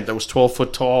giant that was 12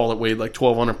 foot tall that weighed like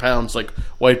 1,200 pounds like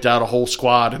wiped out a whole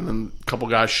squad, and then a couple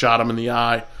guys shot him in the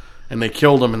eye, and they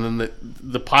killed him. And then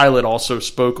the pilot also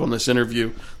spoke on this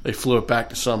interview. They flew it back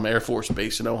to some Air Force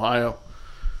base in Ohio.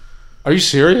 Are you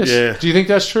serious? Yeah. Do you think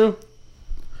that's true?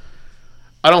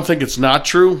 I don't think it's not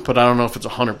true, but I don't know if it's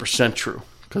 100% true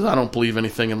because I don't believe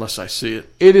anything unless I see it.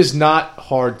 It is not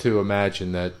hard to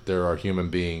imagine that there are human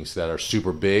beings that are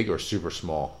super big or super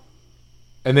small.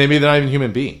 And maybe they're not even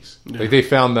human beings. Like they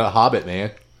found the Hobbit,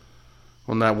 man.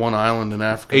 On that one island in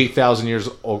Africa. 8,000 years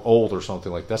old or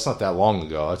something. Like that's not that long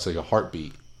ago. That's like a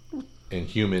heartbeat in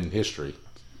human history.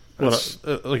 What,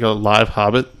 like a live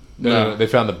hobbit? No, they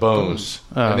found the bones.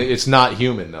 Oh. And it's not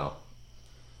human though.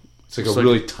 It's like It's a like-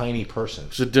 really tiny person.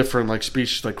 It's a different like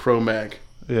species like Cro-Mag.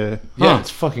 Yeah. Yeah, it's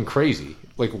fucking crazy.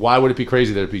 Like, why would it be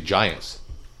crazy that it'd be giants?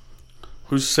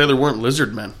 Who's to say there weren't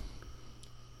lizard men?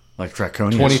 Like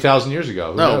draconians. 20,000 years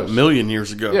ago. Who No, knows? a million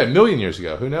years ago. Yeah, a million years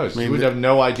ago. Who knows? mean, You would the have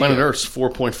no idea. Planet Earth's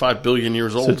 4.5 billion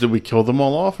years So old. did we kill them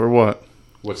all off or what?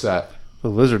 What's that? The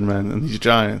lizard men and these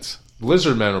giants.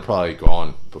 Lizard men are probably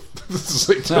gone. This is,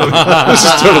 like this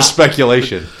is total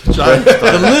speculation.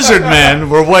 The lizard men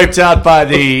were wiped out by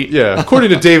the. Yeah, according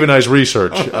to Dave and I's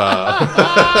research. You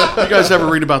guys ever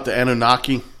read about the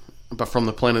Anunnaki from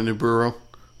the planet Nibiru?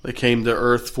 They came to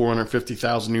Earth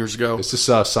 450,000 years ago. is this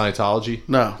Scientology?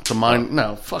 No, to mine.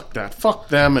 No, fuck that. Fuck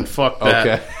them and fuck that.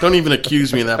 Okay. Don't even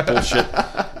accuse me of that bullshit.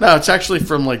 No, it's actually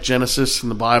from like Genesis in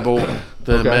the Bible,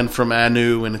 the men from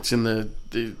Anu, and it's in the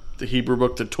Hebrew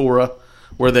book, the Torah,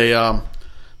 where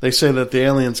they say that the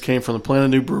aliens came from the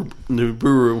planet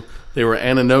Nibiru. They were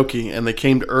Anunnaki, and they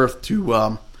came to Earth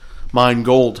to mine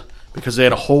gold because they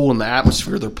had a hole in the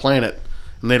atmosphere of their planet,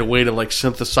 and they had a way to like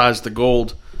synthesize the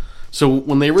gold. So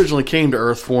when they originally came to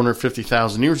Earth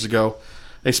 450,000 years ago,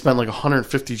 they spent like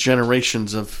 150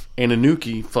 generations of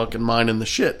Anunnaki fucking mining the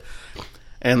shit.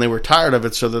 And they were tired of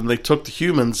it, so then they took the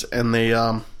humans and they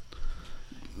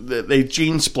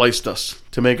gene spliced us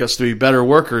to make us to be better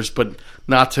workers, but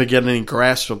not to get any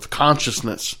grasp of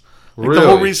consciousness. Like the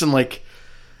whole Really? reason, like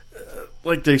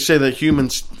they say that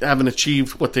humans haven't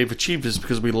achieved what they've achieved is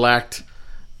because we lacked,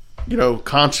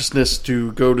 consciousness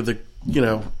to go to the,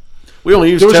 we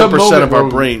only use There was a 10% moment of our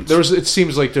where brains. It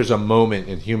seems like there's a moment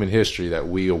in human history that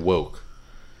we awoke.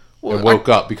 Well, and woke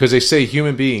up because they say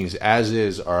human beings, as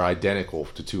is, are identical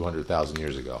to 200,000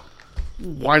 years ago.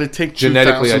 Why did it take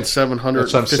Genetically, that's what I'm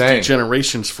 2,750 saying.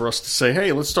 generations for us to say,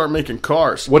 hey, let's start making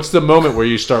cars? What's the moment where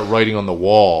you start writing on the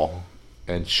wall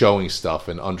and showing stuff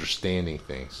and understanding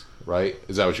things? right?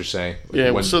 Is that what you're saying? Like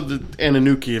Yeah, when- so the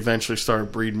Anunnaki eventually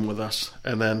started breeding with us,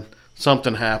 and then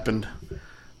something happened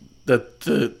that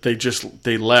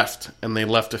they left, and they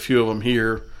left a few of them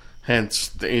here. Hence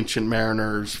the ancient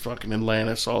mariners, fucking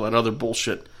Atlantis, all that other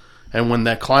bullshit. And when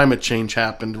that climate change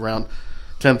happened around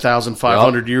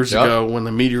 10,500 years ago, when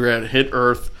the meteorite hit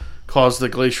Earth, caused the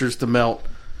glaciers to melt,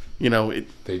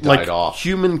 they died off.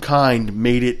 Humankind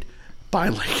made it by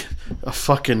like a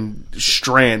fucking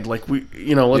strand. Like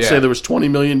let's say there was 20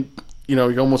 million,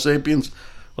 Homo sapiens,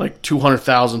 like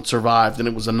 200,000 survived, and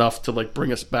it was enough to like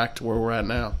bring us back to where we're at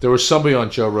now. There was somebody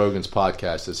on Joe Rogan's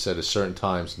podcast that said at certain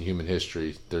times in human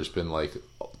history, there's been like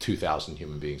 2,000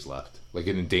 human beings left, like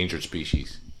an endangered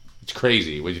species. It's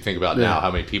crazy. What do you think about now?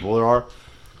 How many people there are?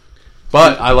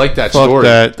 But I like that Fuck story.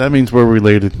 that means we're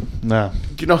related. Nah.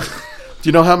 Do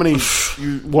you know how many?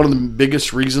 One of the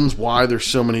biggest reasons why there's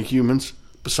so many humans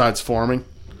besides farming,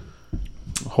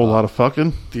 A whole lot of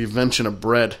fucking. the invention of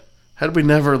bread. Had we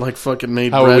never like fucking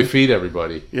made How bread? would we feed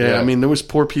everybody? Yeah, I mean, there was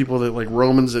poor people that like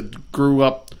Romans that grew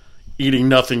up eating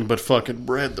nothing but fucking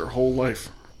bread their whole life.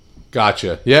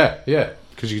 Gotcha. Yeah.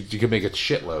 Because you could make a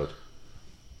shitload.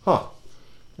 Huh.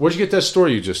 Where'd you get that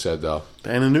story you just said, though?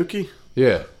 The Anunnaki?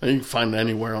 Yeah. You can find it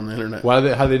anywhere on the internet. How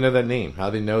do they know that name? How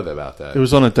do they know about that? It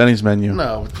was on a Denny's menu.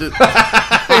 No, They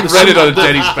read it on a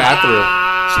Denny's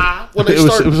bathroom. when they It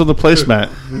was start, it was on the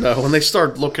placemat. no, when they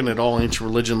start looking at all ancient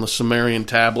religion, the Sumerian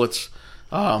tablets,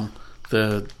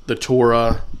 the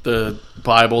Torah, the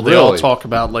Bible, they all Really? talk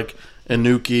about like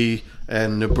Anunnaki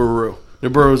and Nibiru.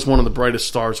 Nibiru is one of the brightest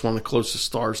stars, one of the closest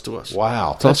stars to us.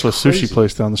 Wow. It's also a sushi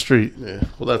place down the street. Yeah,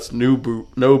 well, that's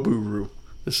Noburu.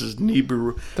 This is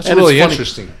Nibiru. That's And really it's funny,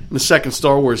 interesting. In the second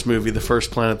Star Wars movie, the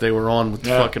first planet they were on with the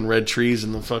Yeah. fucking red trees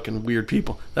and the fucking weird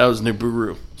people, that was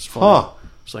Nibiru. It's funny. Huh.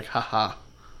 It's like, haha.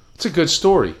 It's a good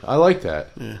story. I like that.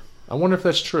 Yeah. I wonder if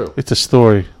that's true. It's a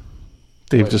story.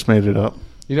 Dave just made it up.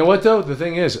 You know what, though? The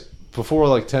thing is, before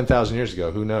like 10,000 years ago,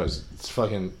 who knows? It's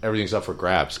fucking, everything's up for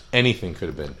grabs. Anything could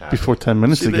have been happening. Before 10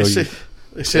 minutes See, ago.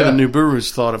 they say Yeah. the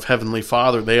Nibiru's thought of Heavenly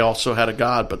Father. They also had a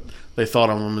God, but they thought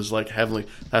of him as like heavenly.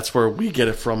 That's where we get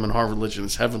it from in our religion.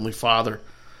 It's Heavenly Father.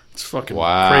 It's fucking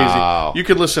Wow. crazy. You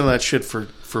could listen to that shit for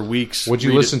weeks. What'd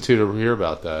you Read listen it. to hear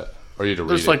about that? Or you to read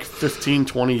There's it? like 15,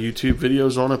 20 YouTube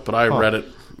videos on it, but I read it,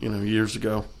 years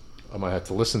ago I might have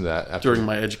to listen to that after during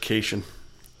my education.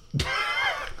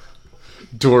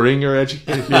 during your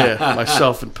education. Yeah, my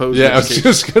self-imposed Yeah, I was education.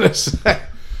 just gonna say.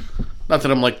 Not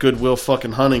that I'm like Goodwill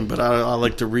fucking hunting, but I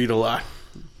like to read a lot.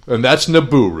 And that's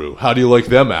Nibiru. How do you like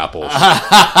them apples?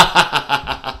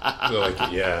 They're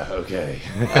like, yeah, okay.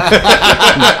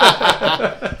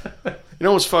 You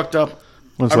know what's fucked up?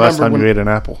 When's I the last remember time you when- ate an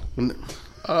apple?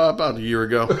 About a year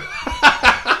ago.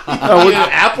 An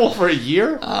apple for a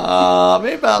year?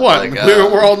 Maybe about What? like,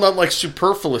 We're all not like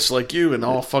superfluous like you and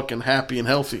all fucking happy and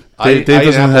healthy. Dave I eat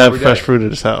doesn't apple have every fresh day. fruit at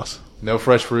his house. No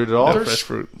fresh fruit at all? Fresh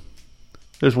fruit.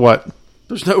 There's what?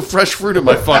 There's no fresh fruit in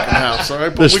my fucking house, all right?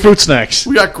 But There's fruit snacks.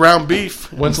 we got ground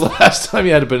beef. When's the last time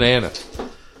you had a banana?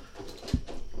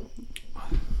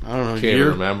 I don't know, a Can't year?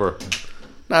 even remember.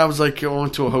 No, I was like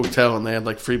going to a hotel and they had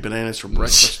like free bananas for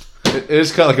breakfast. It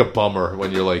is kind of like a bummer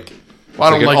when you're like, Well,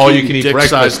 I don't It's like like an eating all-you-can-eat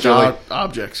breakfast, dick-sized you're like-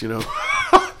 objects,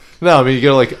 no, I mean, you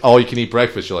get like all you can eat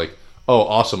breakfast. You're like, oh,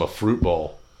 awesome, a fruit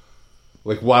bowl.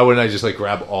 Like, why wouldn't I just like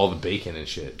grab all the bacon and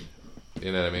shit?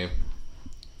 You know what I mean?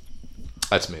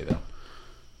 That's me though.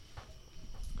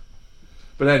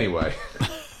 But anyway,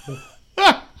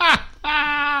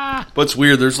 But it's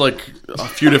weird. There's like a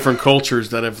few different cultures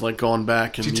that have like gone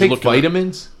back and do you take look at-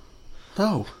 vitamins?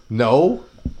 No. No.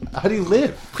 How do you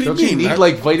live? do you Don't you mean? need I-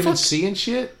 like vitamin fuck- C and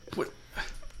shit?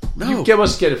 No. You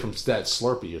must get it from that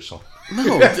Slurpee or something.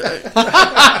 No.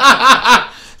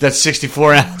 That's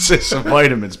 64 ounces of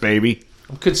vitamins, baby.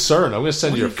 I'm concerned. I'm going to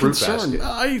send you a fruit concerned? basket.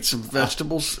 I eat some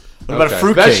vegetables. What about a Okay.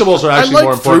 fruitcake? Vegetables are I actually like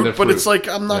more important fruit, than fruit. but it's like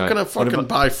I'm not Yeah. gonna fucking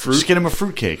buy fruit. Just get him a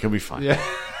fruitcake. He'll be fine. Yeah.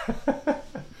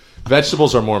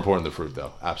 Vegetables are more important than fruit,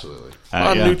 though. Absolutely. A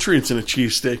lot yeah. of nutrients in a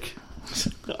cheesesteak.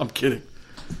 I'm kidding.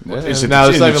 Is it- Now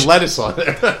there's is not it- even lettuce on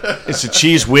there. It's a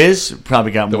cheese whiz.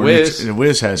 Probably got more. Whiz. The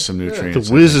whiz has some nutrients.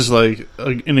 The whiz is like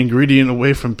an ingredient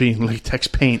away from being latex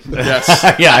paint. Yes.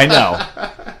 Yeah, I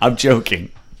know. I'm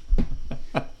joking.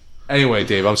 Anyway,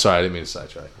 Dave, I'm sorry. I didn't mean to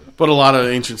sidetrack you. But a lot of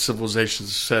ancient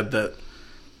civilizations said that,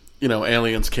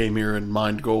 aliens came here and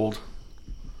mined gold.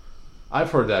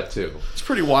 I've heard that, too. It's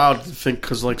pretty wild to think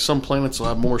because, like, some planets will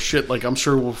have more shit. Like, I'm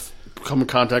sure we'll come in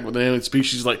contact with an alien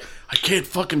species. Like, I can't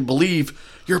fucking believe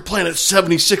your planet's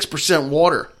 76%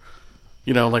 water.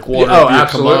 Like water. Oh, would be a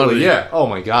absolutely. commodity. Yeah. Oh,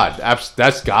 my God.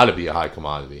 That's got to be a high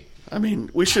commodity. I mean,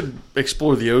 we should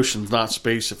explore the oceans, not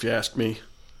space, if you ask me.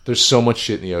 There's so much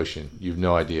shit in the ocean. You have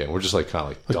no idea. And we're just like kind of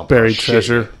like Like dumping our buried shit.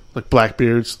 treasure, like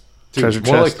Blackbeard's Dude, treasure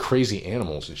more chest. like crazy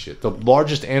animals and shit. The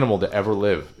largest animal to ever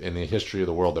live in the history of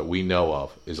the world that we know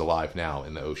of is alive now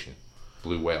in the ocean.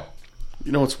 Blue whale.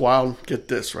 You know what's wild? Get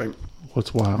this, right?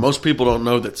 What's wild? Most people don't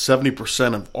know that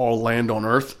 70% of all land on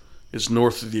Earth is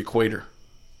north of the equator.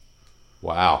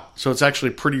 Wow. So it's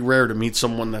actually pretty rare to meet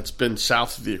someone that's been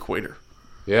south of the equator.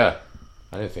 Yeah.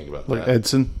 I didn't think about Like that.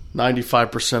 Edson.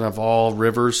 95% of all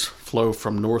rivers flow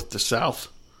from north to south.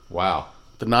 Wow.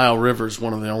 The Nile River is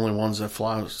one of the only ones that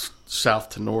flows south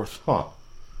to north. Huh.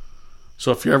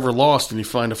 So if you're ever lost and you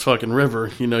find a fucking river,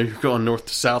 you know you're going north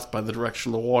to south by the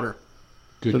direction of the water.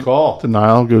 Good call. The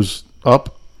Nile goes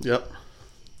up. Yep.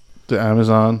 The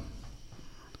Amazon.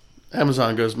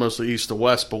 Amazon goes mostly east to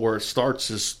west, but where it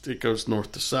starts is it goes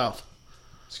north to south.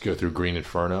 Let's go through Green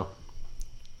Inferno.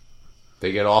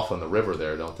 They get off on the river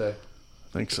there, don't they?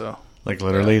 I think so. Like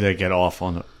literally, they get off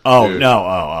on the. Oh Dude. no!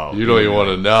 Oh. You don't even want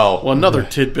to know. Well, another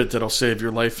tidbit that'll save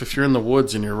your life: if you're in the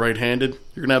woods and you're right-handed,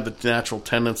 you're gonna have the natural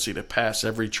tendency to pass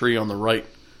every tree on the right.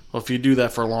 Well, if you do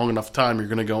that for a long enough time, you're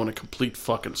gonna go in a complete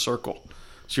fucking circle.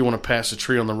 So you want to pass a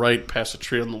tree on the right, pass a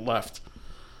tree on the left,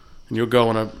 and you'll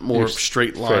go in a more You're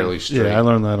straight line. Fairly straight. Yeah, I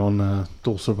learned that on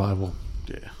Dual Survival.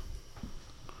 Yeah,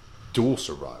 Dual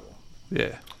survival.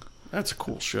 Yeah. that's a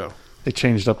cool show. They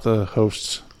changed up the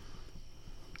hosts.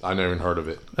 I never even heard of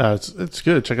it. It's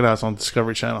good. Check it out. It's on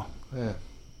Discovery Channel. Yeah.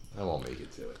 I won't make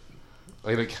it to it.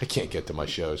 I can't get to my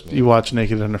shows, man. You watch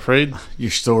Naked and Afraid?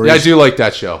 Your stories. Yeah, I do like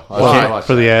that show. I like to watch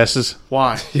For that. the asses.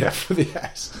 Why? Yeah, for the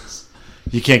asses.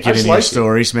 You can't I get just any of your like it.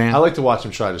 stories, man. I like to watch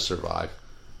them try to survive.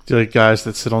 Do you like guys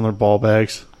that sit on their ball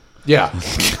bags? Yeah.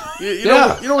 You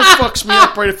know what fucks me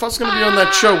up, right? If I was going to be on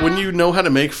that show, wouldn't you know how to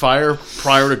make fire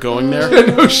prior to going there?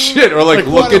 No shit. Or like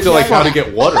look what into the like how to fuck?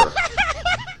 get water.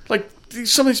 Like,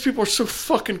 some of these people are so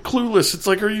fucking clueless. It's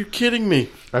like, are you kidding me?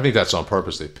 I think that's on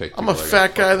purpose. They picked. I'm a people that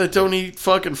fat guy that don't eat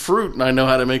fucking fruit, and I know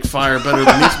how to make fire better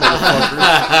than these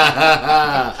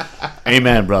motherfuckers.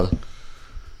 Amen, brother.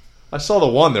 I saw the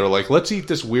one. They were like, "Let's eat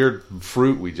this weird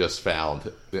fruit we just found.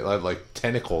 It had like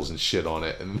tentacles and shit on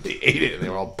it," and they ate it, and they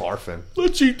were all barfing.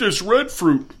 Let's eat this red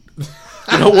fruit.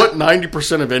 You know what?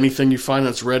 90% of anything you find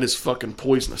that's red is fucking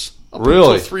poisonous. Up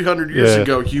Really? Until 300 years Yeah.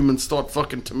 ago, humans thought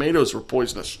fucking tomatoes were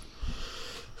poisonous.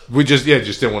 We just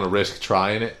didn't want to risk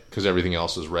trying it because everything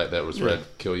else was red. That was red.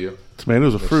 Kill you.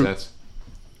 Tomatoes are Makes fruit. sense.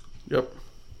 Yep.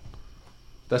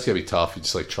 That's gonna be tough. You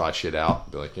just like try shit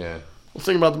out. Be like, yeah. Well,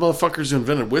 think about the motherfuckers who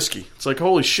invented whiskey. It's like,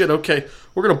 holy shit, okay,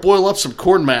 we're going to boil up some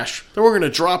corn mash. Then we're going to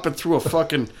drop it through a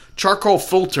fucking charcoal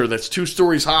filter that's 2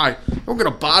 stories high. Then we're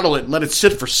going to bottle it and let it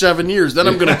sit for 7 years. Then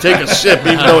I'm going to take a sip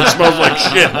even though it smells like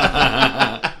shit.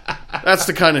 That's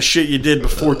the kind of shit you did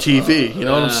before TV. You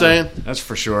know what I'm saying? That's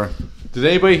for sure. Did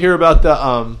anybody hear about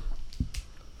the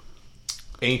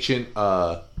ancient,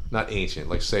 not ancient,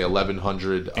 like say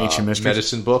 1100 Ancient mysteries?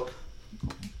 medicine book?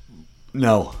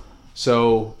 No.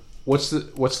 So what's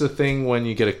the thing when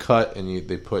you get a cut and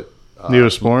they put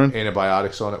Neosporin?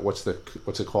 antibiotics on it? What's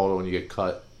it called when you get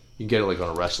cut? You can get it like on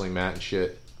a wrestling mat and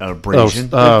shit. Abrasion.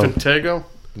 Pentago?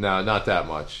 No, not that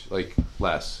much. Like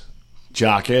less.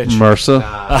 Jock itch. MRSA.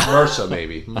 MRSA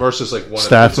maybe. MRSA's like one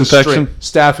Staph of it's a infection?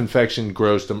 Staph infection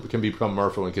can become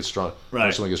MRSA when it gets strong.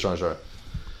 Right. MRSA when it gets stronger.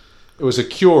 It was a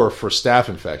cure for staph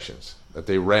infections that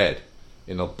they read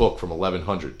in a book from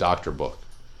 1100, doctor book.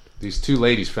 These 2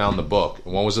 ladies found the book,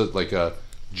 and one was like a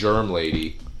germ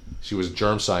lady. She was a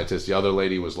germ scientist. The other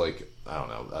lady was like, I don't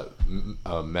know,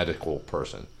 a medical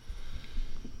person.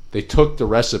 They took the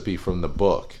recipe from the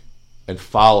book and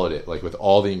followed it, like with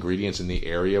all the ingredients in the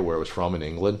area where it was from in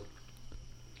England,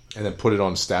 and then put it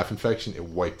on staph infection. It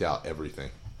wiped out everything.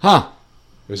 Huh.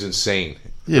 It was insane.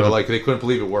 Yeah, They're but- like they couldn't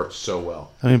believe it worked so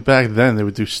well. I mean, back then they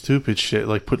would do stupid shit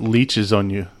like put leeches on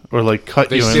you or like cut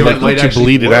They you say and that like, might let you actually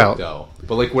bleed it work, out. though.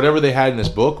 But like whatever they had in this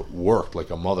book worked like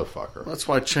a motherfucker. That's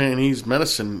why Chinese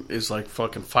medicine is like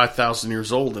fucking 5,000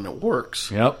 years old and it works.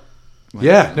 Yep.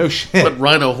 Yeah, no shit. But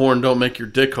rhino horn don't make your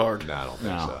dick hard. No, I don't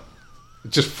think No. so. It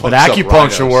just fucks But up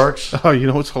acupuncture rhinos. works. Oh, you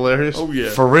know what's hilarious? Oh,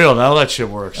 yeah. For real, now that shit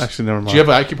works. Actually, never mind. Do you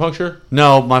have acupuncture?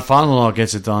 No, my father-in-law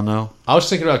gets it done, though. I was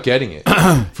thinking about getting it.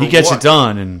 He gets what? it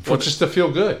done, and Well, just to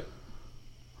feel good.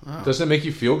 Doesn't it make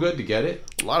you feel good to get it?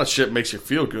 A lot of shit makes you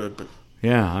feel good, but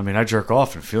yeah, I mean, I jerk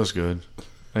off and it feels good.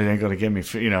 It ain't going to get me,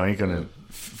 ain't going to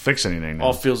fix anything now.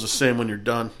 all feels the same when you're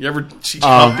done. You ever see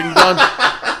cupping done?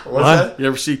 What? You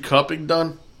ever see cupping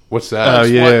done? What's that? Oh,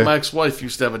 yeah. My ex-wife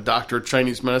used to have a doctor of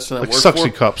Chinese medicine that like worked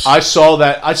suction for. cups. I saw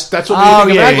that. That's what Oh,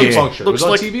 made me yeah, think yeah, of acupuncture. It was Looks on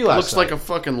like TV last looks night. like a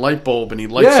fucking light bulb, and he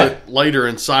lights Yeah. a lighter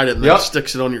inside it, and then Yep.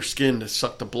 sticks it on your skin to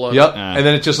suck the blood. Yep. And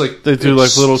then it just like they do it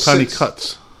like little tiny sits-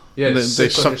 cuts. Yeah, And it they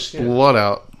sits on your suck skin. blood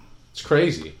out. It's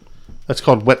crazy. That's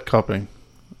called wet cupping.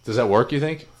 Does that work, you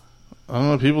think? I don't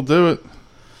know. People do it.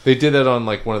 They did that on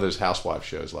like one of those housewife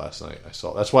shows last night. I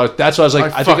saw. That's why I was like, I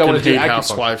think I fucking want to do hate acupuncture.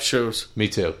 housewife shows. Me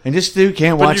too. And this dude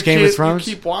can't But watch you Game can't- of Thrones.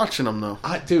 You keep watching them though.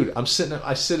 Dude, I sit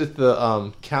at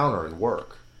the counter and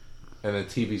work, and the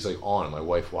TV's like on, and my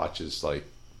wife watches like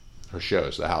her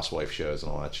shows, the housewife shows,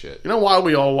 and all that shit. You know why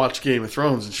we all watch Game of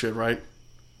Thrones and shit, right?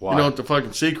 Why? You know what the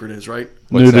fucking secret is, right?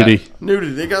 What's Nudity. that?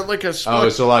 Nudity. They got like a. Oh,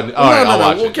 it's a lot. No, All right, I'll no.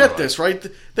 watch We'll it. get All this right.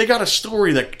 They got a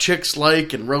story that chicks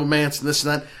like and romance and this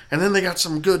and that, and then they got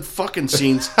some good fucking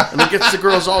scenes, and it gets the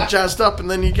girls all jazzed up, and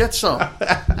then you get some.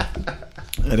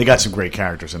 And they got some great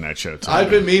characters in that show too.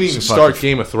 I've been meaning to Some start fucking-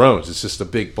 Game of Thrones. It's just a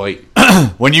big bite.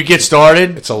 When you get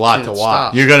started, It's a lot to Can't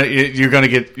watch. stop. you're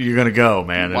gonna go,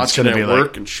 man. And it's Watching gonna it be at like,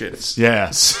 work and shit.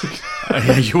 yeah,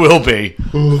 yeah, you will be.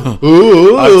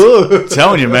 I'm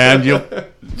telling you, man.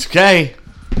 It's okay.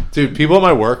 Dude, people at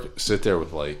my work sit there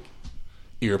with like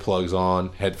earplugs on,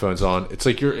 headphones on. It's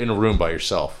like you're in a room by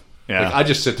yourself. Yeah. Like, I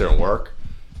just sit there and work.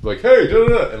 Like, hey,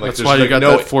 da-da-da. And like, That's there's why you like got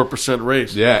no, that 4%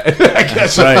 raise. Yeah, I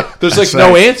guess right. There's That's like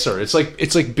no right. answer. It's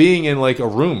like being in like a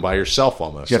room by yourself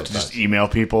almost. You have to sometimes. just email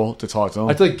people to talk to them.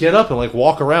 I have to like get up and like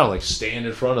walk around, like stand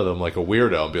in front of them like a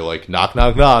weirdo and be like, knock,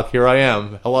 knock, knock. Here I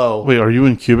am. Hello. Wait, are you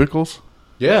in cubicles?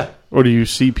 Yeah. Or do you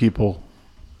see people?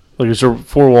 Like, is there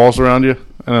 4 walls around you?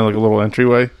 And then, like, a little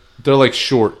entryway? They're like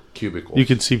short cubicles. You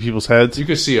can see people's heads? You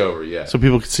can see over, yeah. So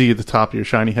people can see at the top of your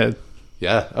shiny head?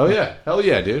 Yeah. Oh yeah. Hell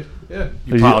yeah, dude. Yeah.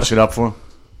 you polish it up for them.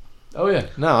 Oh yeah.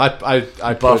 No,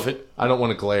 I buff put- it. I don't want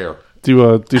to glare.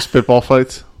 Do spitball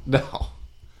fights? No.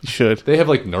 You should. They have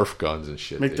like Nerf guns and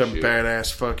shit. Make they them shoot.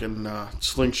 badass fucking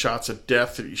slingshots of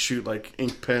death that you shoot like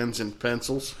ink pens and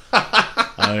pencils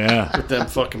Oh yeah. with them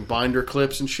fucking binder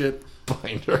clips and shit.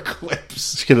 binder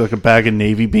clips. Just get, like, a bag of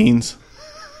Navy beans.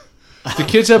 Do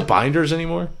kids have binders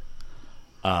anymore?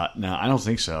 No, I don't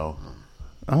think so.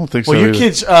 I don't think so. Well, your either.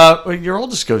 kids, your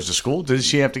oldest goes to school. Does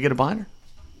she have to get a binder,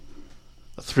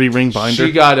 A 3-ring binder?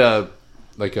 She got a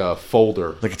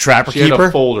folder. like a trapper She had keeper?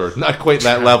 a folder. Not quite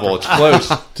that level. It's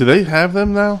close. Do they have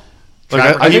them now?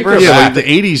 Trapper I think keepers? they're yeah, back. like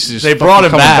the 80s is They brought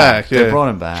him coming back. Yeah. They brought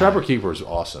him back. Trapper Keeper is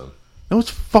awesome. No,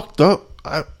 it's fucked up.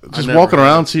 Just never walking had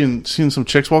around, seeing some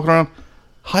chicks walking around.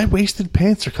 High-waisted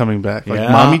pants are coming back. Like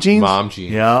Yeah. mommy jeans? Mom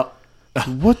jeans. Yeah.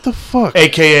 What the fuck?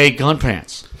 AKA gun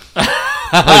pants.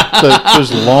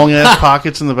 Those long-ass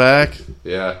pockets in the back.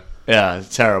 Yeah. Yeah,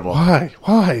 it's terrible. Why?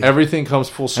 Why? Everything comes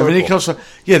full circle. Everything comes from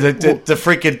the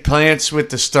freaking pants with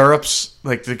the stirrups.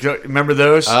 Like remember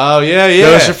those? Oh yeah, yeah.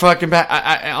 Those are fucking back.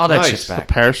 All that Nice. shit's back.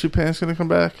 Parachute pants going to come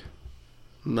back?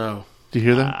 No. Do you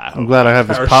hear that? I'm glad I have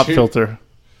this pop Parachute. filter.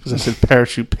 Because I said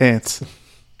parachute pants.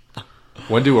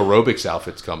 When do aerobics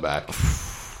outfits come back?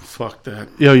 Fuck that.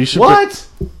 Yo, you should What?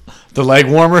 The leg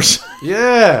warmers.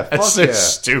 Yeah. That's Fuck so yeah.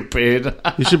 stupid.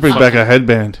 you should bring back a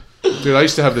headband. Dude, I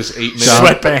used to have this 8-minute.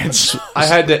 Sweatbands. I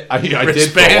had to. I did for a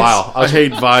Wristbands? while. I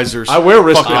hate visors. I wear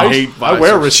wrist. Fucking I hate wear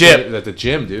visors. wristband at the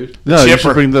gym, dude. No, you Chipper.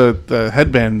 should bring the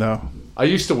headband though. I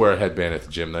used to wear a headband at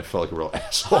the gym, and I felt like a real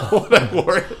asshole when I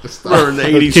wore it. Remember in the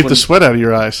It'll 80s keep when the sweat out of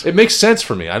your eyes. It makes sense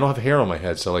for me. I don't have hair on my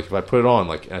head, so like if I put it on,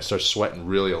 like and I start sweating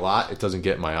really a lot, it doesn't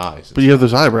get in my eyes. But you have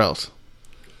those eyebrows.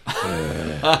 me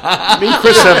and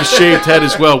Chris have a shaved head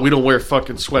as well. We don't wear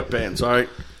fucking sweatbands, all right?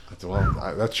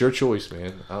 Well, that's your choice,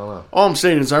 man. I don't know. All I'm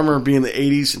saying is I remember being in the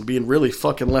 80s and being really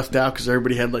fucking left out because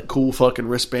everybody had like cool fucking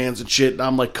wristbands and shit. And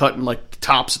I'm like cutting like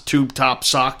tops, tube top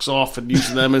socks off and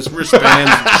using them as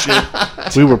wristbands and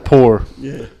shit. We were poor.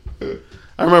 Yeah.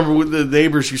 I remember when the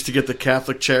neighbors used to get the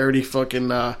Catholic charity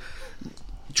fucking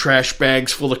trash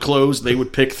bags full of clothes. They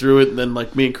would pick through it, and then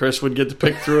like me and Chris would get to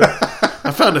pick through it. I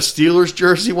found a Steelers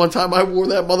jersey one time. I wore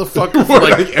that motherfucker for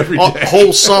like every a day.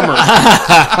 whole summer.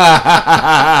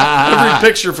 Every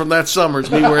picture from that summer is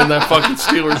me wearing that fucking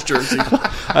Steelers jersey.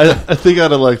 I think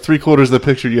out of like 3/4 of the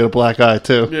picture, you had a black eye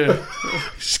too. Yeah,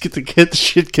 Just get the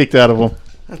shit kicked out of them.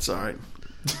 that's all right.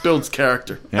 Builds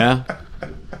character. Yeah.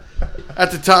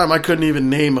 At the time, I couldn't even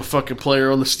name a fucking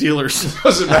player on the Steelers.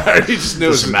 Doesn't matter. He just knew it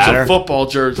was Doesn't a matter. Football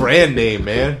jersey. brand name,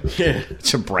 man. Yeah.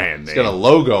 It's a brand It's got a name.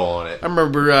 logo on it. I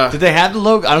remember. Did they have the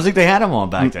logo? I don't think they had them on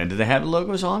back then. Did they have the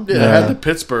logos on? Yeah, I had the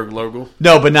Pittsburgh logo.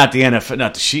 No, but not the NFL,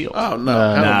 not the Shield. Oh no,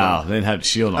 hell no. No, they didn't have the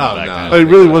Shield on Oh, back no. then. It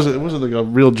really wasn't. It wasn't like a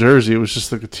real jersey. It was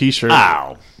just like a T-shirt,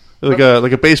 Ow. like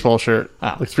a baseball shirt,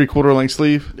 Oh. like 3/4 length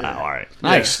sleeve. Oh, all right.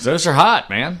 Nice. Those are hot,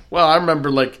 man. Well, I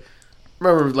remember like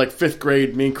 5th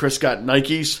grade, me and Chris got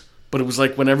Nikes, but it was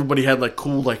like when everybody had like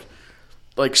cool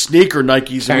like sneaker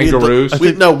Nikes. And Kangaroos?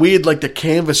 We had like the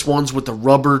canvas ones with the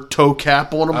rubber toe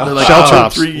cap on them. They're like Shell 2 or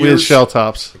tops. 3 We had years. shell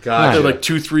tops. Gotcha. They're like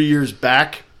 2-3 years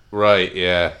back. Right,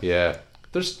 yeah, yeah.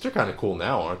 They're kind of cool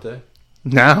now, aren't they?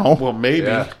 Now, Well, maybe.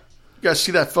 Yeah. You guys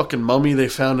see that fucking mummy they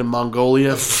found in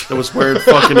Mongolia that was wearing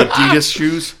fucking Adidas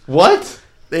shoes? What?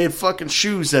 They had fucking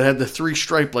shoes that had the 3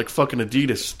 stripe like fucking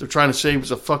Adidas. They're trying to say he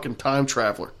was a fucking time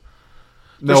traveler.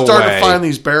 They're No starting way. to find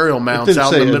these burial it mounds didn't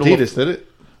out say in the middle Adidas, of... did it?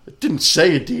 It didn't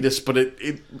say Adidas, but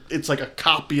it's like a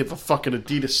copy of a fucking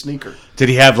Adidas sneaker. Did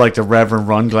he have like the Reverend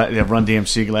Run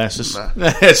DMC glasses?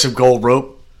 Had some gold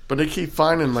rope. But they keep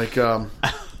finding like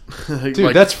Dude,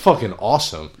 like, that's fucking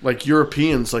awesome. like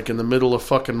Europeans like in the middle of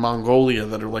fucking Mongolia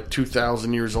that are like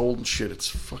 2,000 years old and shit. It's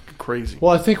fucking crazy.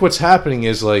 Well, I think what's happening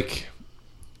is like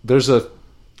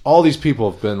all these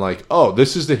people have been like, oh,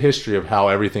 this is the history of how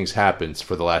everything's happened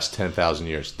for the last 10,000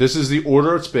 years. This is the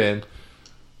order it's been.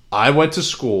 I went to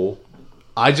school.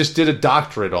 I just did a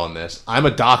doctorate on this. I'm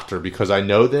a doctor because I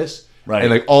know this. Right.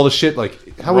 And like all the shit,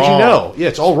 like, how would you Wrong. know? Yeah,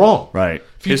 it's all wrong. Right.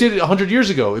 If you did it 100 years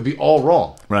ago, it'd be all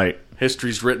wrong. Right.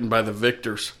 History's written by the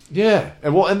victors. Yeah.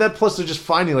 And then plus they're just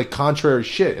finding like contrary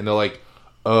shit. And they're like,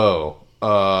 maybe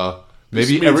This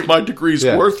means my degree's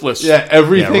worthless. Yeah,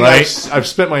 everything Yeah, right. I've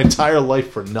spent my entire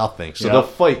life for nothing. So Yeah. they'll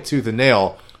fight tooth and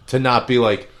nail to not be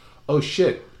like, oh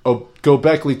shit,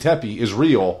 Göbekli Tepe is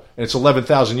real and it's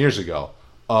 11,000 years ago.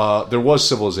 There was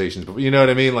civilizations, but you know what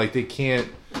I mean? Like they can't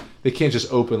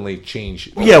just openly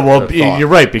change. Yeah, well, their thought. you're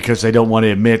right, because they don't want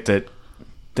to admit that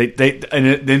they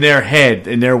in their head,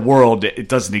 in their world, it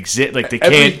doesn't exist. Like they Their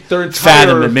can't entire-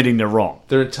 fathom admitting they're wrong.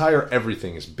 Their entire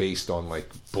everything is based on like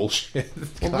bullshit.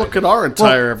 Well, look at our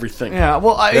entire everything. Yeah,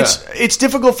 well, it's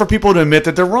difficult for people to admit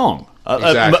that they're wrong,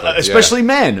 Exactly, especially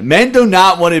men. Men do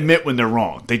not want to admit when they're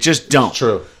wrong. They just don't.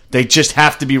 True. They just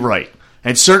have to be right.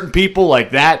 And certain people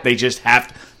like that, they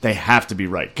have to be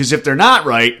right. Because if they're not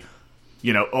right,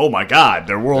 oh my God,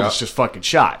 their world is just fucking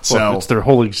shot. So Well, it's their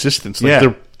whole existence. Like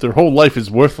Yeah. their whole life is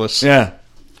worthless. yeah,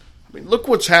 I mean, look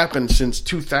what's happened since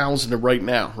 2000 to right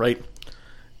now, right?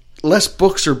 Less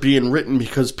books are being written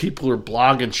because people are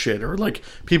blogging shit, or like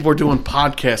people are doing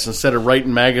podcasts instead of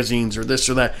writing magazines or this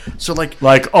or that. So like,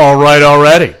 all right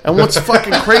already. and what's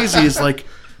fucking crazy is like,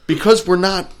 because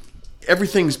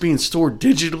everything's being stored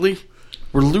digitally,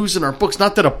 we're losing our books.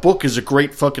 Not that a book is a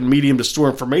great fucking medium to store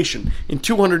information. In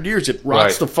 200 years, it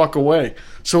rots Right. the fuck away.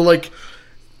 So like,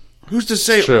 who's to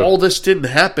say True. all this didn't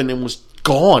happen and was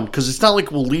gone? Because it's not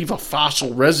like we'll leave a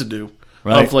fossil residue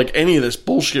Right. of like any of this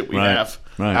bullshit we have.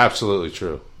 Right. Absolutely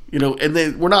true.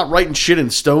 And we're not writing shit in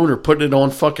stone or putting it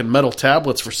on fucking metal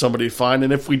tablets for somebody to find.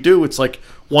 And if we do, it's like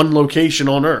one location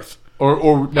on Earth.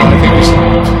 Or no,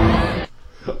 I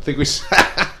think we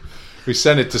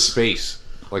send it to space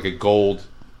like a gold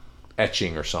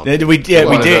etching or something. We did.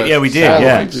 One of the Yeah, we did.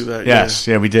 satellites. do that, Yes,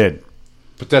 yeah, we did.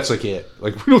 But that's like it.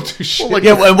 Like we don't do shit. like-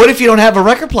 Yeah, and what if you don't have a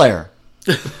record player?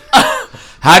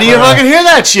 How do you fucking hear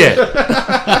that shit?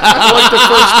 Like the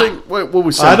first thing, what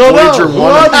we sent? I don't Voyager know.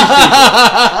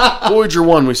 1. Voyager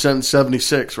 1 we sent in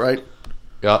 76, right?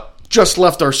 yeah. Just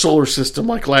left our solar system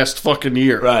like last fucking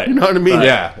year. Right. You know what I mean?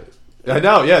 Yeah. I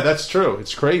know. Yeah, that's true.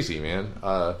 It's crazy, man.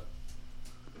 We'll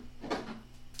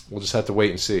just have to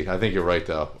wait and see. I think you're right,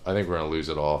 though. I think we're going to lose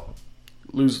it all.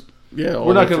 We're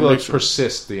We're not going to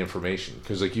persist the information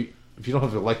because, like, if you don't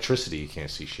have electricity, you can't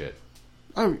see shit.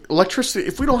 Electricity.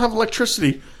 If we don't have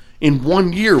electricity in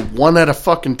 1 year, 1 out of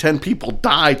fucking 10 people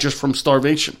die just from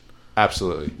starvation.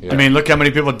 Absolutely. Yeah. I mean, look how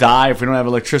many people die if we don't have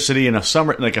electricity in a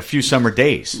few summer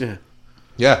days. Yeah.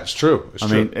 yeah, it's true. It's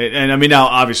true. I mean, now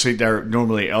obviously they're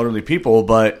normally elderly people,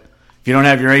 but if you don't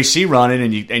have your AC running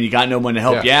and you got no one to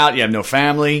help you out, you have no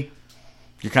family,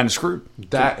 you're kind of screwed.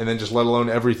 That and then just let alone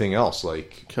everything else.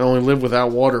 Like, Can only live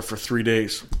without water for 3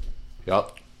 days.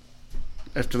 yep.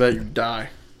 After that, you die.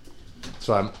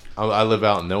 So I live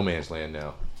out in no man's land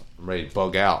now. I'm ready to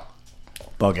bug out.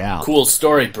 Bug out. Cool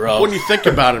story, bro. When you think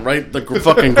about it, right? The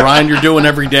fucking grind you're doing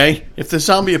every day. If the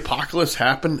zombie apocalypse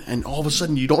happened and all of a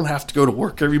sudden you don't have to go to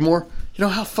work anymore, you know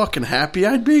how fucking happy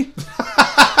I'd be?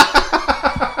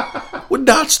 Would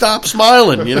not stop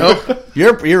smiling, you know?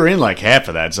 You're in like half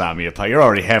of that zombie apocalypse. You're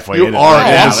already halfway You in. are in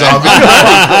now. zombie.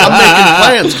 I'm making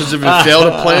plans because if you fail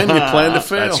to plan, you plan to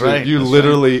fail. That's right. You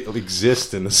literally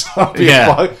exist in the zombie Yeah,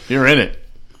 apocalypse. you're in it.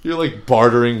 You're like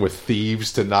bartering with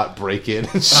thieves to not break in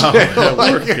and shit. At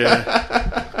work,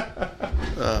 yeah.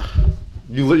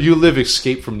 You live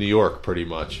Escape from New York, pretty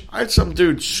much. I had some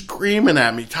dude screaming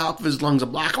at me, top of his lungs, a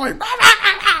block away, "Rah, rah,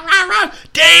 rah, rah, rah,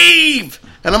 Dave!"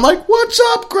 And I'm like, "What's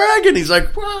up, Greg?" And he's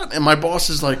like, "What?" And my boss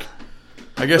is like,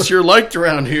 "I guess you're liked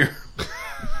around here."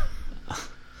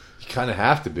 You kind of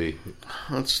have to be.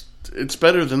 It's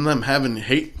better than them having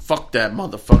hate. Fuck that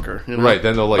motherfucker. You know? Right,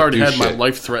 then they'll, like, I've already do had my shit.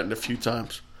 life threatened a few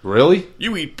times. Really?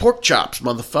 You eat pork chops,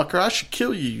 motherfucker. I should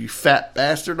kill you, you fat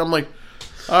bastard. I'm like,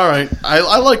 All right.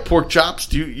 I like pork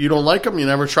chops. You don't like them? You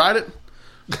never tried it?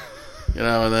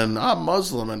 And then I'm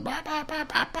Muslim and bah, bah, bah,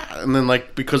 bah, bah. And then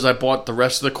because I bought the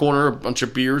rest of the corner a bunch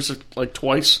of beers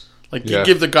twice. You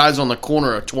give the guys on the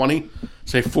corner a 20,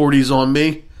 say 40's on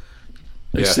me.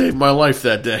 They saved my life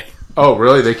that day. Oh,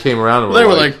 really? They came around and They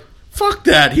were like, fuck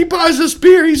that. He buys us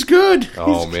beer. He's good.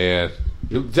 Oh, man.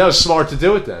 That was smart to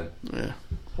do it then. Yeah.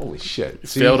 Holy shit.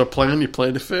 Fail to plan, you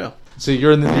plan to fail. See,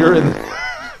 you're in the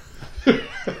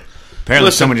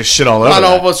Apparently someone just shit all over Not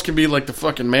all that. of us can be like the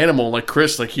fucking manimal, like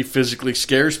Chris, he physically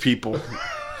scares people.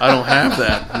 I don't have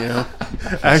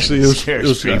that, Actually, it Scares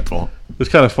was people. It was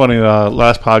kind of funny.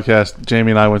 Last podcast,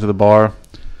 Jamie and I went to the bar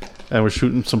and we're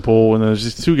shooting some pool, and there's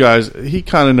these two guys. He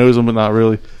kind of knows them, but not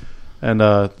really. And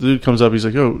the dude comes up. He's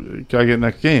like, "Yo, can I get in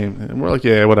that game?" And we're like,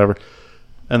 "Yeah, whatever."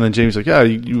 And then Jamie's like, "Yeah,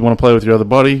 you want to play with your other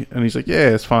buddy?" And he's like, "Yeah,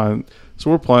 it's fine." So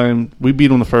we're playing. We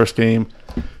beat him the first game.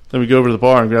 Then we go over to the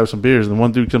bar and grab some beers. And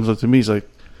one dude comes up to me. He's like,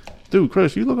 "Dude,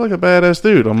 Chris, you look like a badass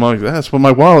dude." I'm like, "That's what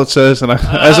my wallet says." And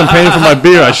as I'm paying for my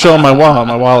beer, I show him my wallet.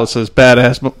 My wallet says, bad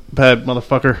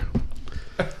motherfucker."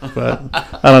 But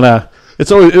I don't know.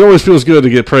 It always feels good to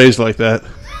get praised like that.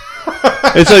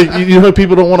 It's like,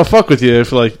 people don't want to fuck with you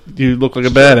if you look like a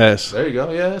badass. There you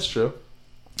go. Yeah, that's true.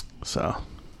 So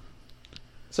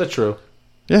Is that true?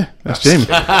 yeah, that's Jamie. Is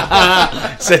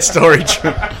that story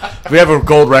true? Do we have a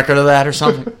gold record of that or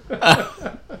something?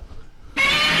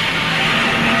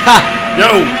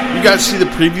 Yo, you guys see the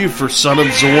preview for Son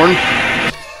of Zorn?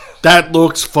 That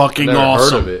looks fucking Never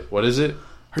awesome. heard of it. What is it?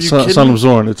 Are you Son kidding of me?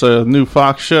 Zorn. It's a new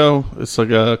Fox show. It's like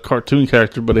a cartoon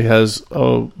character, but he has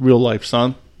a real life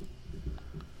son.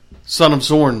 Son of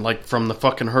Zorn, from the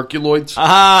fucking Herculoids.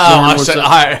 Ah,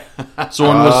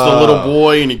 Zorn was the little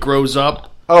boy, and he grows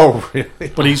up. Oh, really?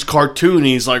 But he's cartoon.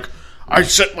 He's like, I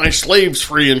set my slaves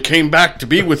free and came back to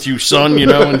be with you, son,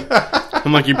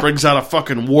 And he brings out a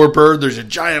fucking warbird. There's a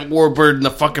giant warbird in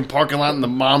the fucking parking lot, and the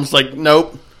mom's like,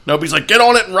 nope. He's like, get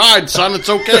on it and ride, son. It's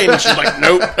okay. And she's like,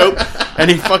 nope.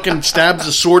 And he fucking stabs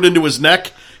a sword into his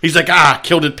neck. He's like,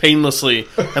 killed it painlessly.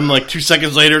 And 2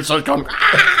 seconds later, it starts going,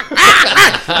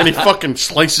 and he fucking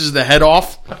slices the head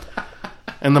off.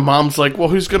 And the mom's like, well,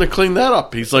 who's going to clean that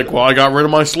up? He's like, well, I got rid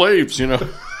of my slaves,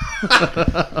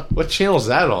 What channel is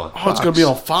that on? Oh, it's going to be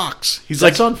on Fox.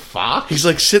 That's on Fox?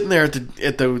 He's sitting there at the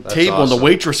table, and awesome. the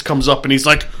waitress comes up, and he's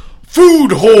like,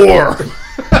 food whore.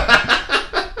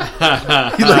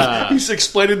 He's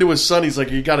explaining to his son. He's like,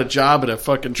 he got a job at a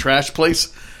fucking trash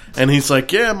place, and he's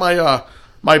like, yeah,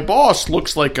 my boss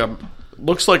looks like a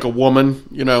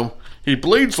woman. He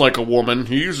bleeds like a woman.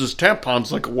 He uses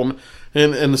tampons like a woman.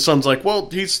 And the son's like, well,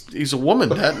 he's a woman,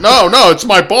 Dad. No, it's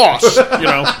my boss.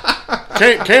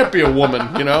 Can't be a woman.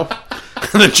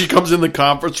 And then she comes in the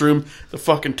conference room. The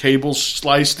fucking table's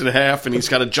sliced in half, and he's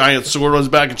got a giant sword on his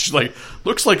back. And she's like,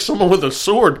 looks like someone with a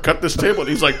sword cut this table. And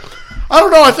he's like, I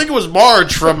don't know. I think it was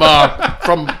Marge from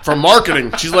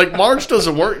marketing. She's like, Marge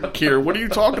doesn't work here. What are you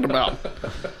talking about?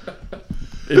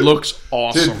 It looks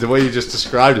awesome. Dude, the way you just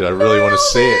described it, I really want to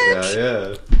see it now.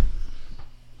 Yeah.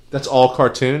 That's all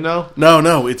cartoon now?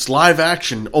 No, it's live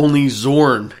action. Only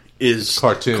Zorn is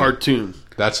cartoon.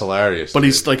 That's hilarious. But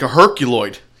he's like a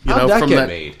Herculoid. How'd that from get that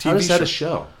made? TV How does that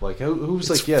show. a show? Who's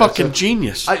It's yeah, fucking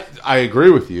genius. I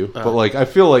agree with you, but I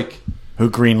feel like Who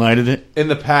greenlighted it? in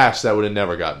the past that would have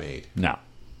never got made. No.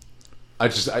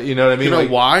 You know what I mean? You know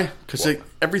why? Because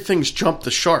everything's jumped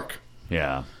the shark.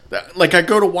 Yeah. I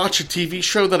go to watch a TV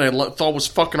show that I thought was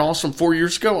fucking awesome 4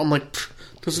 years ago. I'm like,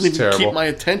 doesn't even terrible. keep my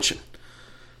attention.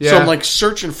 Yeah. So I'm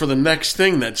searching for the next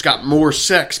thing that's got more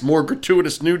sex, more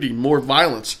gratuitous nudity, more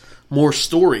violence, more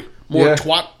story, more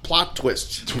plot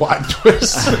twists. Twat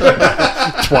twists.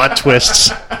 Twat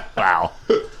twists. Wow.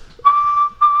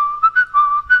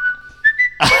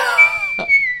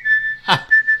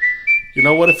 You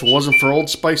know what? If it wasn't for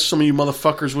Old Spice, some of you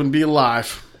motherfuckers wouldn't be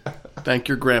alive. Thank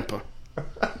your grandpa.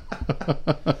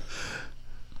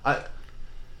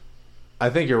 I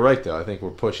think you're right, though. I think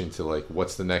we're pushing to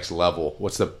what's the next level?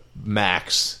 What's the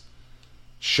max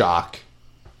shock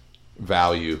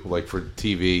value for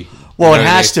TV? Well, it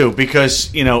has to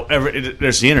because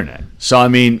there's the internet. So I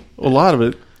mean, A lot of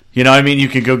it. you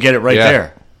can go get it right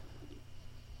there.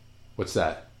 What's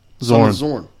that? Zorn.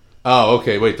 Zorn. Oh,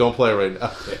 okay. Wait, don't play it right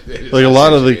now. A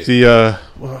lot of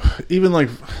even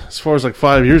as far as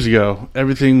 5 years ago,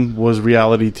 everything was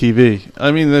reality TV.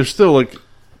 I mean, there's still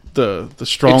the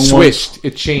strong It ones. switched.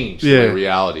 It changed. Yeah. The way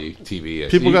reality TV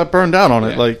is. People got burned out on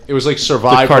it. Yeah. It was like the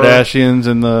Survivor. Kardashians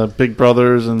and the Big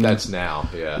Brothers and That's now.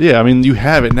 Yeah. yeah. I mean, you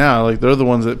have it now. They're the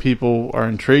ones that people are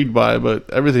intrigued by, but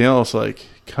everything else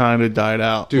kind of died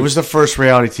out. What was the first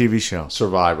reality TV show?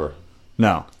 Survivor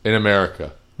No. in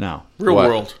America. No, Real What?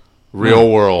 world. Real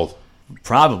world.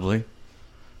 probably.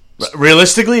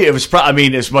 Realistically, it was. I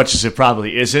mean, as much as it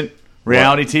probably isn't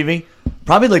reality TV,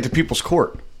 probably like the People's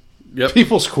Court. Yep.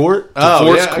 People's Court?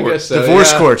 Divorce I court. guess so,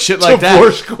 Divorce court, shit like that.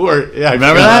 Divorce Court. Yeah, I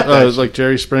Remember forgot that? It was like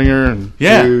Jerry Springer and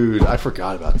Yeah, Dude, I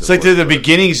forgot about this. it's like the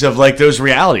beginnings of like those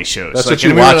reality shows. That's like, what you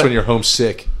remember, watch like, when you're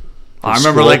homesick. I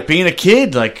remember school. like being a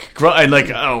kid, like and like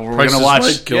we're Price gonna is watch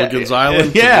Right, Gilligan's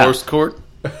Island, Yeah. Divorce Court.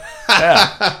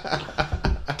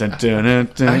 Dun, dun, dun,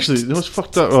 dun. actually it was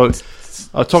fucked up.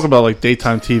 I'll talk about like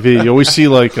daytime TV. You always see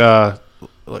like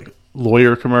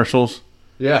lawyer commercials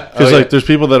Yeah. because like there's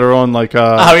people that are on like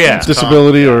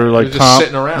disability or They're like just comp.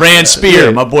 sitting around. Rand Spear,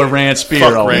 Yeah. my boy Rand Spear.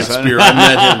 Fuck always. Rand Spear. I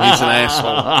met him. He's an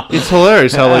asshole. It's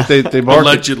hilarious how like they market.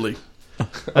 Allegedly.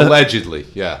 Allegedly,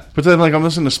 yeah. But then like I'm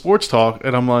listening to sports talk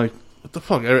and I'm like, what the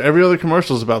fuck? Every other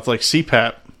commercial is about like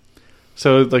CPAP.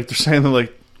 So like they're saying that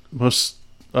like most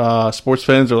sports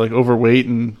fans are like overweight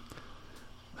and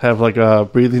have like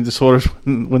breathing disorders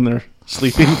when they're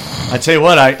sleeping. I tell you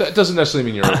what, I That doesn't necessarily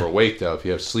mean you're overweight, though, if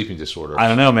you have sleeping disorders.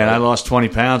 don't know, man. I lost 20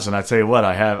 pounds, and I tell you what,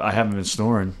 I haven't been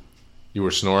snoring. You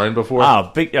were snoring before?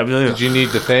 Oh, big. Did you need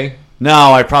the thing?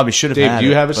 No, I probably should have. Dave, had do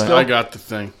you have it but- still? I got the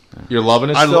thing. You're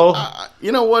loving it I, still?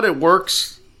 you know what? It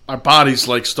works. My body's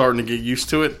like starting to get used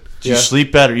to it. Do you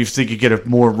sleep better? You think you get a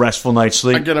more restful night's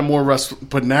sleep? I get a more rest,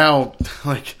 but now,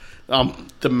 like, I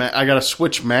got to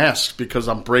switch masks because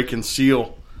I'm breaking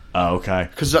seal. Oh, okay.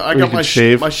 Because I you got can my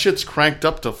shave. my shit's cranked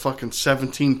up to fucking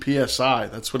 17 psi.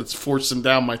 That's what it's forcing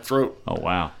down my throat. Oh,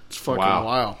 wow. It's fucking Wow.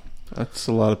 wild. That's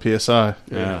a lot of PSI.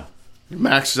 Yeah.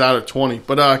 Max is out at 20.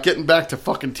 But getting back to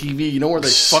fucking TV, you know where they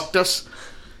fucked us?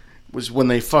 Was when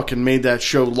they fucking made that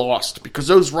show Lost. Because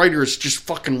those writers just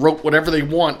fucking wrote whatever they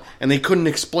want, and they couldn't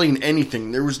explain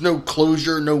anything. There was no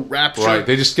closure, no rapture. Right.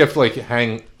 They just kept, like,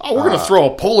 hang... Oh, we're going to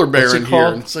throw a polar bear what's it in here.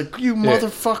 called? And it's like, you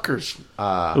motherfuckers.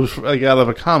 It was like out of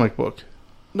a comic book,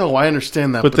 No, I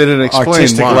understand that. but they didn't explain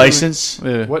Artistic why. license.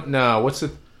 Yeah. What? No, what's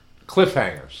the...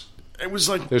 Cliffhangers. It was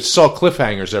like They saw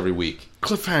cliffhangers every week.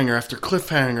 cliffhanger after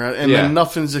cliffhanger, and Yeah. then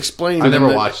nothing's explained. I never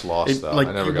And then watched Lost, though. I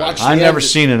never you got watch it. the I've never end,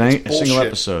 seen a it's single bullshit.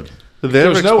 episode. Did they ever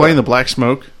There's explain nowhere. the black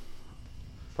smoke?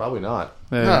 Probably not.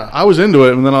 Yeah. Nah. I was into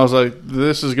it, and then I was like,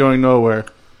 "This is going nowhere."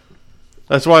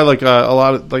 That's why, like a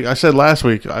lot of, like I said last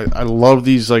week, I love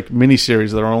these like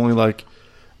miniseries that are only like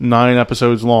 9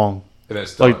 episodes long, And then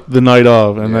it's done. like the night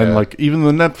of, and then Yeah. like even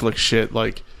the Netflix shit.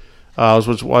 Like I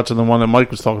was watching the one that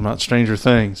Mike was talking about, Stranger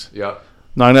Things. Yep.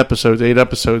 9 episodes, 8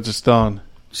 episodes, it's done.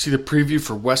 See the preview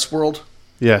for Westworld?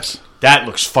 Yes, That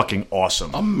looks fucking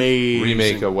awesome. Amazing.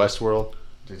 Remake of Westworld.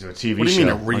 They do a TV What do you mean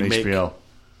show a remake? on HBO.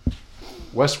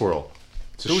 Westworld.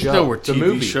 It's a There was show. no It's a TV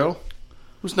movie. show.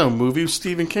 There was no movie. It was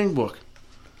Stephen King book.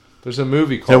 There's a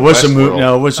movie called There was a Westworld. movie.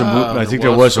 No, it was a movie. I think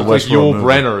there was a Like Westworld Yul movie.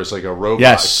 Brenner is like a robot,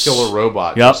 Yes. a killer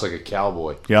robot, Yep. just like a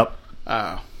cowboy Yep.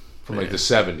 from like the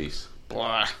 70s.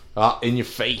 Blah. In your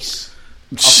face.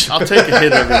 I'll take a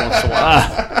hit every once in a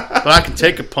while. But I can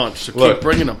take a punch, so Look. keep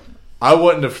bringing them. I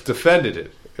wouldn't have defended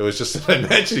it. It was just that I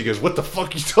mentioned. He goes, "What the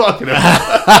fuck are you talking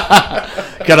about?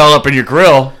 Got all up in your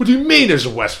grill. What do you mean there's a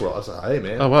Westworld?" I was like, "Hey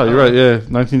man, Oh wow, you're right. Yeah,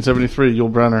 1973,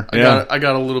 Yul Brenner. I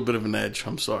got a little bit of an edge.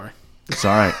 I'm sorry. It's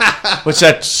all right. What's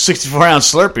that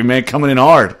 64-ounce Slurpee, man, coming in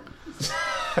hard?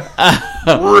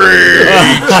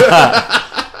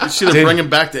 You see them bringing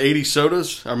back the 80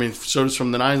 sodas? I mean, sodas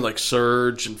from the 90s, like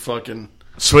Surge and fucking...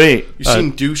 Sweet. You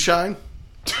seen Dew Shine?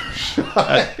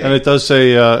 And it does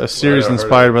say a series Well, I heard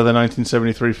inspired by the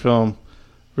 1973 film,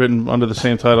 written under the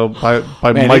same title by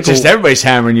Man, Michael it's just everybody's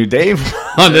hammering you, Dave,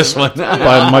 on this one.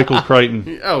 by Michael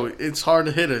Crichton. Oh, it's hard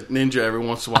to hit a ninja every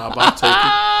once in a while, but I'll take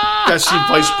it. You guys see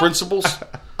Vice Principals?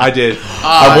 I did."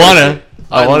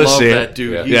 I want to love see that it.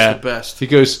 dude. Yeah. He's Yeah. the best. He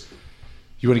goes,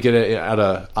 "You want to get out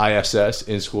of ISS,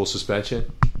 in school suspension?"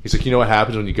 He's like, "You know what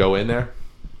happens when you go in there?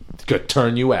 He's gonna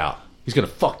turn you out. He's gonna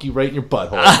fuck you right in your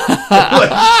butthole." Like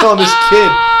he's telling this kid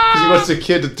because he wants the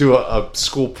kid to do a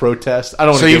school protest. I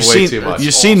don't want So to you've give away seen too much.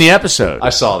 you've seen the episode. I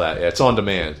saw that. Yeah, it's on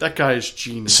demand. That guy is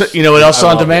genius. So, you know what else I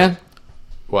on love demand?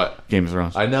 What? Game of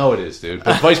Thrones. I know it is, dude.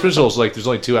 But Vice Principals, like, there's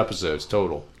only 2 episodes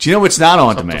total. Do you know what's not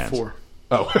on Up to demand? 4.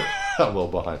 Oh, I'm a little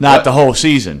behind. Not What? the whole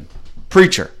season.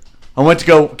 Preacher. I went to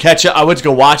go catch it. I went to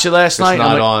go watch it last It's night. not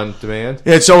I'm like, on demand.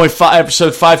 It's only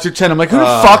episode 5 through 10. I'm like, who the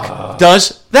fuck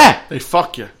does that? They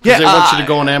fuck you. 'Cause Yeah, they want you to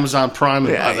go on Amazon Prime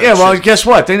and buy that Yeah, well, shit. guess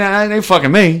what? They ain't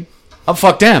fucking me. I'll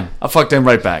fuck them. I'll fuck them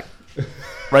right back.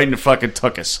 Right in the fucking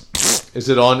tuckus. Is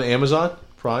it on Amazon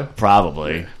Prime?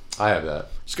 Probably. I have that.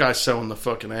 This guy's selling the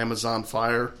fucking Amazon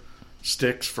Fire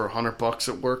sticks for $100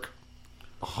 at work.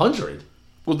 100.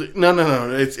 Well, no.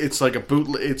 It's like a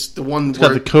bootleg. It's the one It's got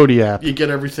where the Cody app. you get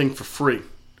everything for free.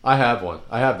 I have one.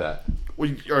 I have that.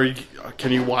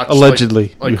 Can you watch?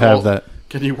 Allegedly, you have all, that.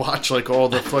 Can you watch like all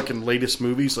the fucking latest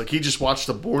movies? Like he just watched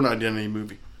the Bourne Identity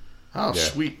movie. Oh,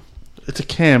 sweet! It's a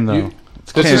cam though.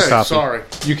 It's a this cam is- copy. Sorry.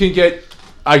 You can get.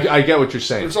 I get what you're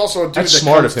saying. There's also a dude That's that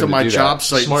smart comes of him to my do that. job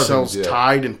site Smart and of him to sells do that.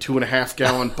 Tide in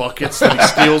 2.5-gallon buckets that he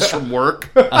steals from work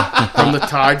from the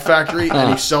Tide factory,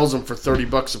 and he sells them for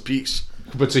 $30 a piece.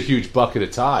 But it's a huge bucket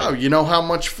of Tide. Oh, you know how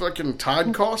much fucking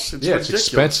Tide costs? It's yeah, ridiculous. it's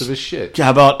expensive as shit.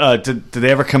 How about did they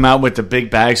ever come out with the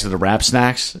big bags of the wrap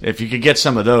snacks? If you could get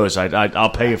some of those, I'll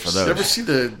pay you for those. You ever see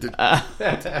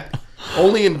the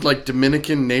only in like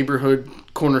Dominican neighborhood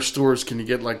corner stores can you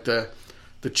get like the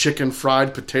chicken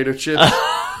fried potato chips?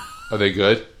 Are they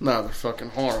good? No, they're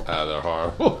fucking horrible. They're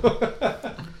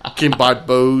horrible. Can buy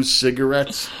Bose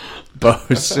cigarettes.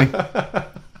 Bose.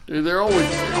 Dude, they're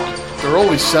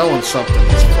always selling something.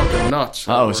 It's fucking nuts.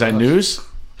 Oh, is that news?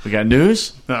 We got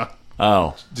news? No.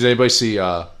 Oh, Did anybody see?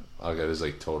 Okay, this is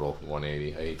like total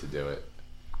 180. I hate to do it.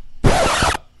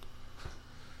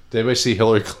 Did anybody see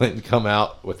Hillary Clinton come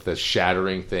out with the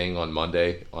shattering thing on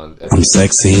Monday? I'm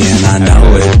sexy and I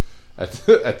know it. At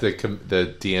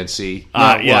the DNC.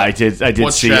 yeah, I did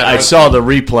What see. shadow? I saw the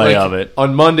replay of it.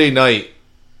 On Monday night,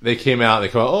 they came out and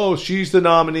they go, "Oh, she's the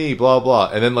nominee," blah blah,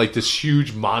 and then like this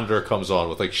huge monitor comes on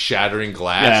with like shattering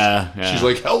glass. Yeah. She's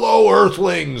like, "Hello,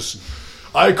 Earthlings,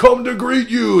 I come to greet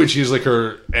you," and she's like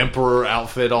her emperor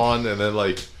outfit on, and then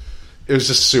like it was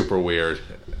just super weird.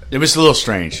 It was a little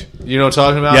strange. You know what I'm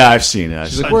talking about? Yeah, I've seen it.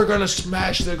 She's like, "We're gonna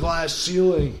smash the glass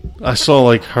ceiling." I saw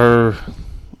like her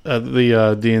at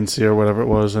the DNC or whatever it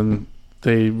was, and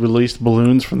they released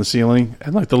balloons from the ceiling,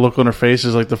 and like the look on her face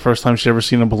is like the first time she ever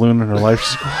seen a balloon in her life.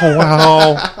 She's like, "Oh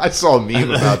wow!" I saw a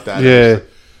meme about that. Yeah.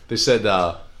 They said,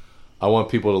 "I want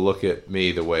people to look at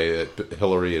me the way that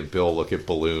Hillary and Bill look at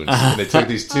balloons." And they took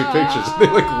these two pictures. And they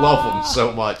like love them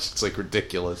so much. It's like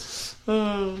ridiculous.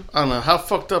 I don't know. How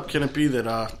fucked up can it be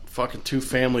that fucking two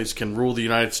families can rule the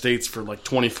United States for like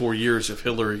 24 years if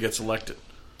Hillary gets elected?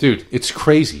 Dude, it's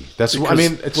crazy. That's what I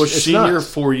mean. It's, Bush it's Sr.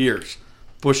 nuts. 4 years,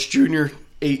 Bush Jr.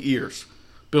 8 years,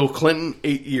 Bill Clinton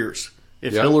 8 years.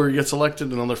 If Yeah. Hillary gets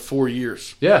elected, another 4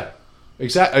 years. Yeah,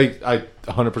 exactly. I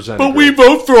 100%. But agree. we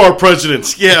vote for our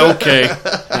presidents. Yeah, okay.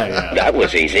 That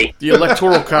was easy. The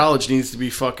Electoral College needs to be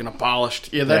fucking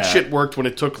abolished. Yeah, that Yeah. shit worked when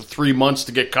it took 3 months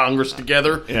to get Congress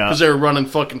together Yeah. because they were running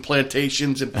fucking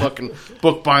plantations and fucking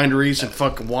book binderies and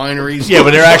fucking wineries. Yeah,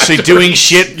 but they're actually doing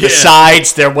shit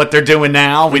besides what they're doing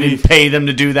now. We didn't pay them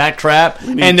to do that crap.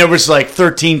 And there was like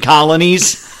 13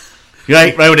 colonies.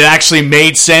 Right? When it actually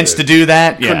made sense to do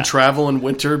that. couldn't Yeah. travel in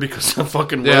winter because the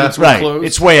fucking Yeah. roads were Right. closed.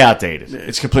 It's way outdated.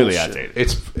 It's completely bullshit.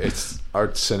 outdated. It's our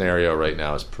scenario right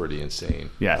now is pretty insane.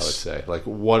 Yes. I would say like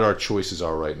what our choices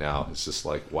are right now. It's just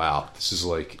like wow, this is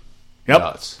like Yep.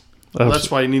 nuts. Well, that's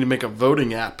why you need to make a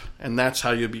voting app, and that's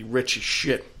how you'll be rich as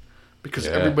shit. Because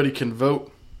Yeah. everybody can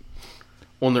vote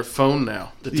on their phone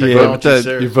now. The Yeah, technology's but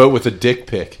there. You vote with a dick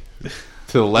pic.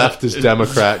 To the left is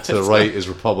Democrat. To the right is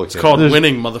Republican. It's called There's-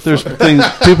 winning, There's motherfucker. things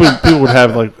people would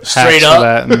have like hacks Straight for up.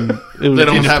 that, and it was They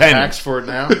don't have Independent. hacks for it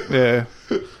now. yeah.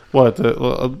 What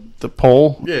the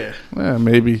poll? Yeah. Yeah,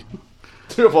 maybe.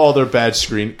 of all their bad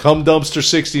screen. Come Dumpster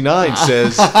 69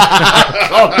 says I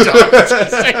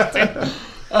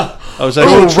was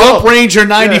Oh, actually, Rump Ranger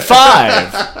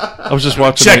 95. I was just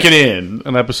watching Checking in.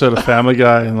 an episode of Family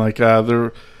Guy, and like all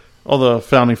the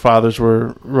founding fathers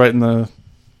were writing the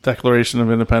Declaration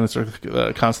of Independence or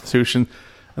the Constitution,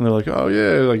 and they're like, "Oh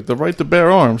yeah, like the right to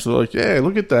bear arms." They're like, "Yeah,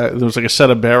 look at that." There was like a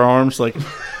set of bear arms, like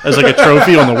as like a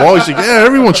trophy on the wall. He's like, "Yeah,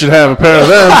 everyone should have a pair of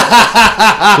them." They're like,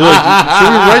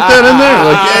 "Should we write that in there?"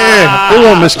 Like, "Yeah, they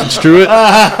won't misconstrue it."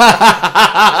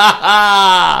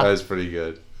 that is pretty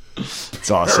good. It's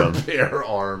awesome. Bare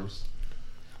arms.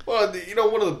 Well, you know,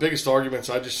 one of the biggest arguments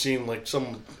I just seen, like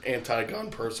some anti-gun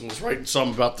person was writing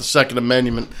something about the Second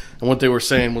Amendment, and what they were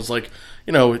saying was like,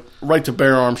 you know, right to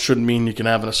bear arms shouldn't mean you can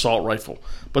have an assault rifle.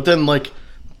 But then, like,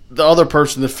 the other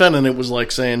person defending it was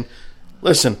like saying,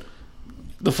 listen,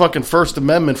 the fucking First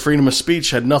Amendment, freedom of speech,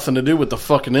 had nothing to do with the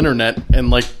fucking internet, and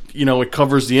like, you know, it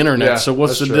covers the internet. Yeah, so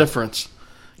what's the that's true. difference?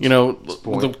 You know,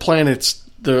 point. the planet's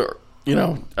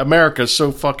America is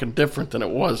so fucking different than it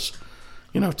was,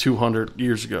 200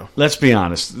 years ago. Let's be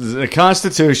honest. The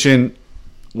Constitution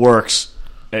works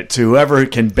to whoever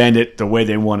can bend it the way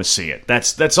they want to see it.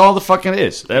 That's all the fucking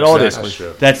is. That's all it is. Exactly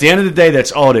true. That's the end of the day.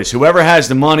 That's all it is. Whoever has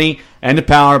the money and the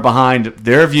power behind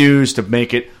their views to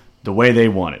make it the way they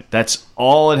want it. That's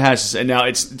all it has to say. Now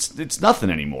it's nothing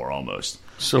anymore. Almost.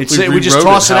 So if we just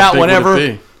rewrote toss it how out big would whenever.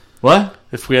 it be? What?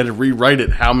 If we had to rewrite it,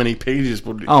 how many pages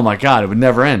would? Oh my god, it would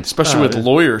never end. Especially with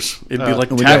lawyers, it'd be like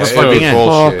it would never tax fucking code. end.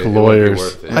 Bullshit. Fuck It wouldn't be lawyers.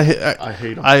 worth it. I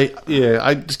hate them.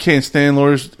 I just can't stand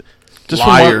lawyers. Just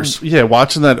Liars. From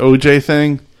watching that OJ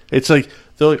thing, it's like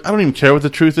they're like, I don't even care what the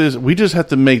truth is. We just have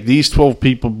to make these 12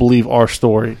 people believe our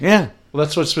story. Yeah. Well,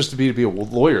 that's what it's supposed to be a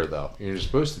lawyer, though. You're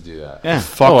supposed to do that. Yeah.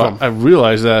 Fuck them. I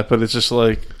realize that, but it's just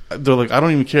like they're like, I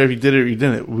don't even care if you did it or you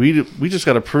didn't. We just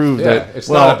got to prove Yeah, that. it's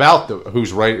not about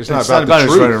who's right. It's not about the who's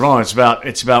truth. right or wrong. It's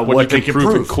about what you they can can prove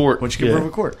prove in court. What you can prove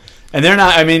in court. And they're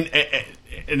not. I mean,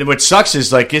 and what sucks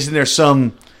is like, isn't there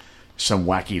some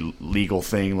wacky legal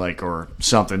thing like or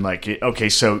something like? Okay,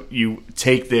 so you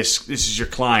take this. This is your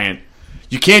client.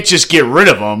 You can't just get rid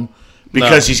of him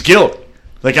because he's guilty.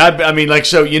 Like I mean, like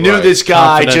so you knew Right. this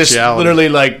guy just Confidentiality. literally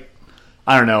like.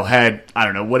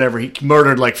 Whatever. He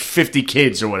murdered like 50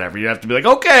 kids or whatever. You have to be like,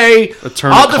 okay, I'll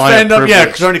Attorney-client defend him. Yeah,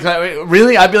 privilege. attorney-client.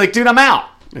 Really? I'd be like, dude, I'm out.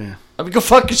 Yeah. I mean, go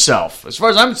fuck yourself. As far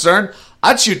as I'm concerned,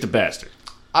 I'd shoot the bastard.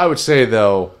 I would say,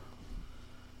 though,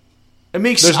 It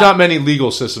makes there's not many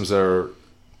legal systems that are,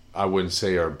 I wouldn't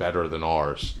say, are better than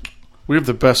ours. We have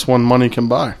the best one money can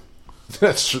buy.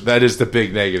 That is the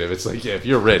big negative. It's like, if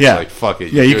you're rich, Yeah. like, fuck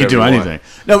it. Yeah, you can do whatever you want. anything.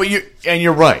 No, but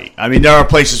you're right. I mean, there are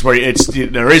places where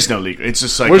there is no legal. It's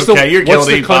just like, Where's okay, you're what's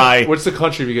guilty by. What's the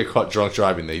country if you get caught drunk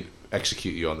driving, they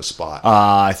execute you on the spot?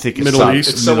 I think it's Middle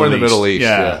East? It's somewhere in the Middle East,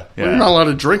 yeah. You're not allowed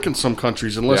to drink in some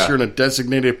countries unless Yeah. you're in a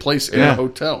designated place in Yeah. a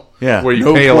hotel. Yeah. Where you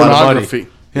No pay a lot of money. pornography.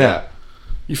 Yeah.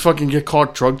 You fucking get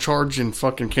caught drug charged in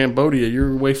fucking Cambodia,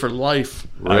 you're away for life.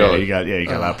 Oh, yeah, Really? you got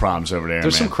a lot of problems over there.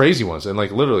 There's man. some crazy ones. And,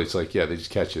 like, literally, it's like, they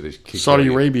just catch you. They kick Saudi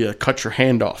you. Arabia, cut your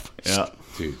hand off. Yeah.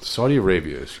 Dude, Saudi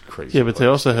Arabia is crazy. Yeah, but they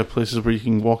also have places where you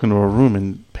can walk into a room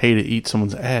and pay to eat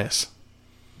someone's ass.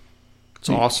 It's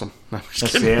awesome. No, I'm just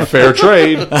That's kidding. the, Fair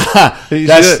trade. that's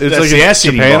it's like the in ass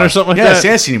eating Japan bar or something like yeah, that. it's the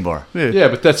ass eating bar. Yeah,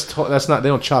 but that's not. They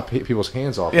don't chop people's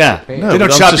hands off. Yeah, with their they hands. don't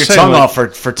but I'm chop your just saying, tongue like, off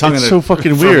for tongue. it's in so the-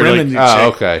 fucking for weird, rimming like- your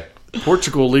Oh, chick. okay.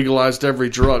 Portugal legalized every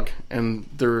drug, and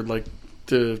they're like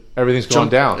the Everything's gone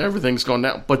down. Everything's gone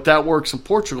down, but that works in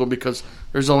Portugal because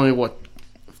there's only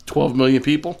 12 million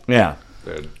people. Yeah,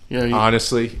 Dude. Yeah,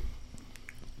 Honestly,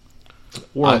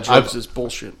 war on I've- drugs is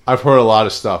bullshit. I've heard a lot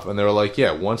of stuff, and they were like,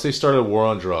 yeah, once they started a war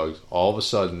on drugs, all of a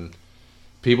sudden,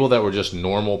 people that were just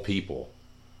normal people,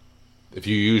 if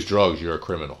you use drugs, you're a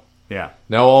criminal. yeah.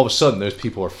 Now all of a sudden, those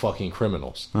people are fucking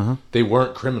criminals. They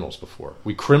weren't criminals before.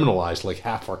 We criminalized like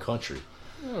half our country,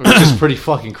 which is pretty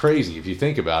fucking crazy if you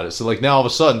think about it. So like now all of a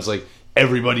sudden, it's like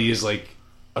everybody is like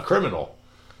a criminal.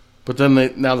 But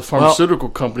then now the pharmaceutical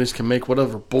companies can make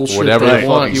whatever bullshit Whatever they the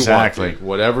want. fuck you Exactly. want, dude.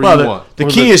 Whatever Well, you the, want. the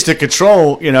key is to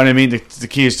control. You know what I mean? The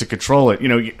key is to control it. You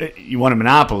know, you want a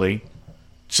monopoly,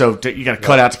 so you got to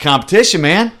cut out the competition,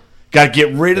 man. Got to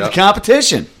get rid of Yep. the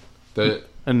competition. The-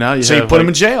 And now you So have you put them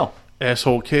in like, jail.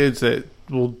 asshole kids that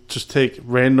will just take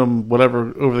random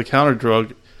whatever over-the-counter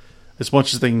drug as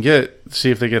much as they can get to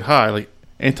see if they get high. Like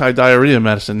anti-diarrhea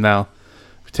medicine now.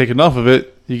 If you take enough of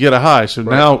it, you get a high. So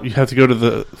now you have to go to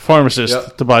the pharmacist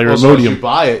Yep. to buy your Well, as long as Imodium. you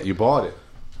buy it, you bought it.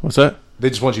 What's that? They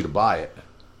just want you to buy it.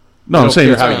 No, They I'm don't saying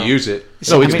care it's, how you use it.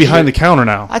 no, it's behind the counter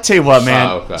now. I tell you what, man.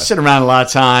 Oh, okay. Sit around a lot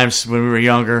of times when we were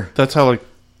younger. That's how like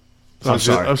I'm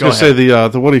sorry. I was Go going to say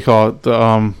ahead. the what do you call it?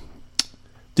 The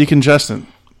decongestant,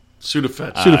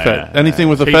 Sudafed. Sudafed, anything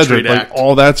with Patriot ephedrine, like Act.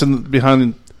 all that's in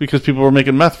behind because people were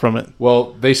making meth from it.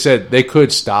 Well, they said they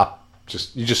could stop.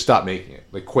 You just stop making it.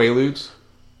 Like Quaaludes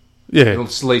Yeah, in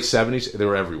the late 70s, they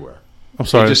were everywhere. I'm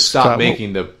sorry. They just stopped Scott,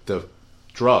 making the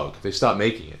drug. They stopped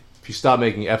making it. If you stop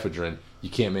making ephedrine, you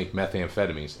can't make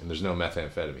methamphetamines, and there's no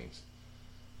methamphetamines.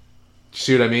 You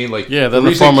see what I mean? Like Yeah, then the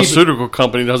reason they keep it- pharmaceutical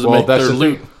company doesn't Well, make that's their the thing.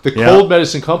 loot. The Yeah. cold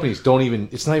medicine companies don't even.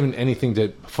 It's not even anything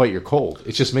to fight your cold.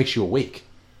 It just makes you awake.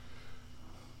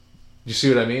 You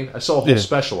see what I mean? I saw a whole Yeah.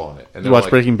 special on it. And You they're watch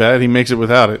like, Breaking Bad. He makes it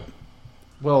without it.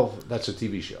 Well, that's a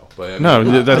TV show. But I mean, No,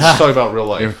 that's- let's talk about real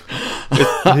life.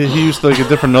 He used like a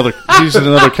different he used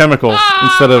another chemical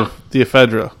instead of the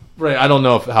ephedra. Right? I don't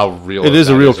know how real It is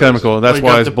a that real or chemical. isn't. That's He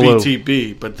why got it's the blue.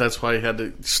 BTB, but that's why he had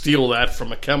to steal that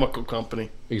from a chemical company.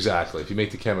 Exactly. If you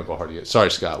make the chemical hard to get. Sorry,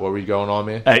 Scott. What were you going on,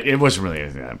 man? Hey, it wasn't really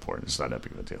anything that important. It's not that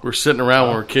big of a deal. We're sitting around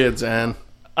when we're kids, and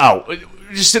Oh,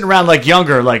 just sitting around like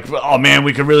younger, like, oh man,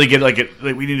 we could really get like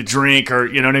we need a drink, or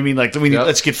you know what I mean? Like, Yep.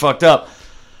 let's get fucked up.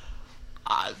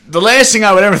 The last thing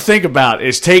I would ever think about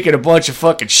is taking a bunch of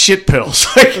fucking shit pills.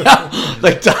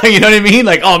 like, you know what I mean?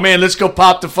 Like, oh man, let's go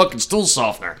pop the fucking stool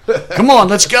softener. Come on,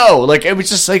 let's go. Like, it was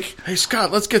just like, hey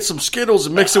Scott, let's get some Skittles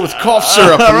and mix it with cough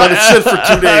syrup and let it sit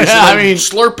for 2 days. And I then mean-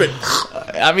 slurp it.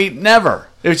 I mean, never.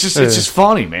 It's just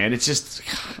funny, man. It's just,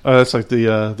 That's like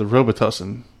the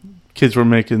Robitussin. Kids were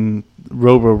making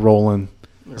Robo rolling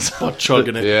Butt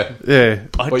chugging it. Yeah. Yeah.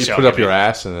 Well, you put up your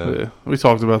ass and then... Yeah. We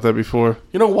talked about that before.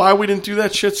 You know why we didn't do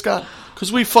that shit, Scott?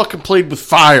 Because we fucking played with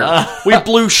fire. We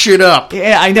blew shit up.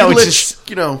 Yeah, I know. We It's lit, just,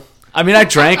 you know, I mean, I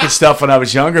drank and stuff when I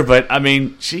was younger, but I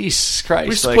mean, Jesus Christ.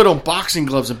 we used to put on boxing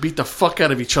gloves and beat the fuck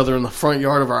out of each other in the front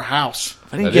yard of our house.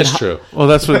 I didn't That get is true. Well,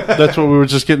 that's what we were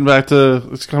just getting back to.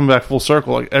 It's coming back full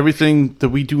circle. Like everything that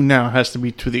we do now has to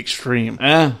be to the extreme.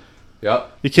 Yeah.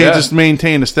 Yep. You can't just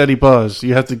maintain a steady buzz.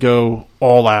 You have to go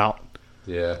all out.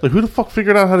 Yeah. Like who the fuck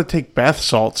figured out how to take bath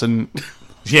salts and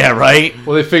Yeah, right?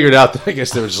 Well, they figured out that I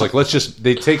guess they were just like,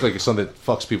 they take like something that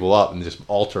fucks people up and just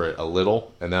alter it a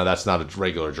little, and now that's not a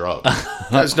regular drug.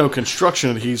 There's no construction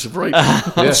adhesive, right?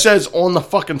 It says on the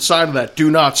fucking side of that,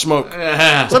 do not smoke. So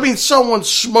that means someone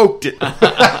smoked it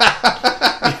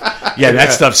Yeah,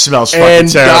 that stuff smells fucking and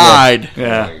terrible. died. Oh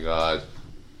Yeah. my god.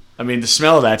 I mean, the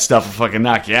smell of that stuff will fucking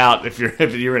knock you out if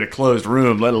you're in a closed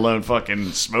room, let alone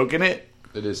fucking smoking it.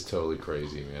 It is totally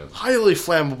crazy, man. Highly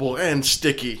flammable and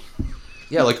sticky.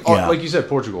 Yeah, like Yeah. like you said,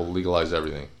 Portugal legalized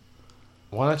everything.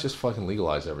 Why not just fucking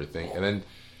legalize everything and then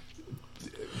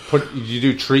you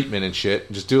do treatment and shit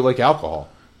and just do it like alcohol?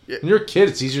 Yeah. When you're a kid,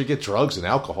 it's easier to get drugs than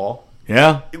alcohol.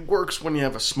 Yeah. It works when you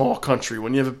have a small country.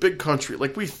 When you have a big country,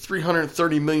 like we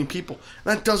 330 million people,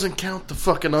 that doesn't count the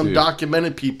fucking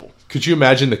undocumented people. Could you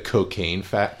imagine the cocaine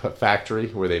factory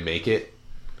where they make it?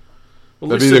 Well,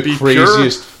 That'd at be least the it'd be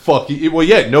craziest fucking... Well,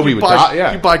 yeah, nobody would die.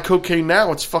 Yeah. You buy cocaine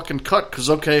now, it's fucking cut because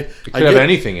okay, It could have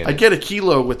anything in I it. get a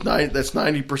kilo with that's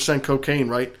 90% cocaine,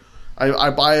 right?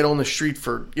 I buy it on the street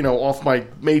for off my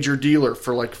major dealer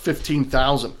for like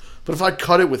 $15,000. But if I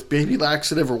cut it with baby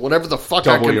laxative or whatever the fuck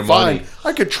Double I can your find, money.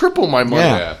 I could triple my money.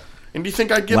 Yeah. And do you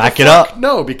think I'd give Whack a it fuck? up.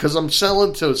 No, because I'm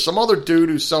selling to some other dude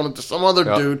who's selling to some other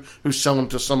Yep. dude who's selling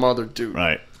to some other dude.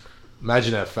 Right.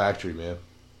 Imagine that factory, man.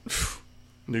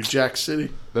 New Jack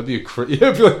City. That'd be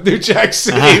it'd be like New Jack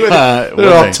City. They're Would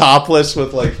all they? topless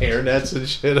with like hairnets and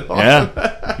shit on.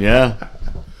 Yeah. Yeah.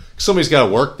 Somebody's got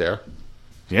to work there.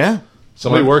 Yeah.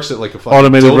 Somebody works at like a fucking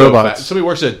Automated dildo robots. somebody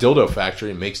works at a dildo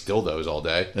factory and makes dildos all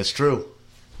day. That's true.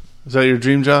 is that your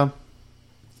dream job?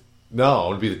 No, I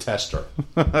want to be the tester.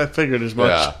 I figured as much.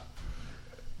 Yeah.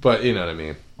 But you know what I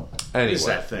mean. Anyway, What is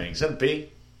that thing? Is that a bee?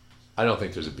 I don't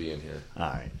think there's a bee in here. All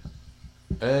right.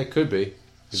 It could be.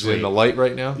 Is it Sweet. in the light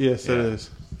right now? Yes, it is.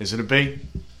 Is it a bee?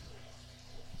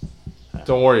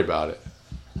 Don't worry about it.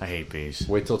 I hate bees.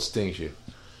 Wait till it stings you.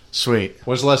 Sweet.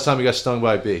 When's the last time you got stung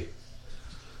by a bee?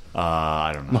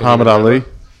 I don't know. Muhammad Ali.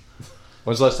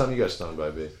 When's the last time you got stung by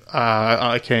a bee?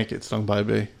 I can't get stung by a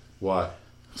bee, Why?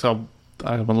 so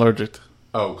I'm allergic.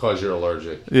 Oh, because you're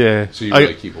allergic. Yeah, So you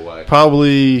really keep away.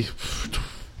 probably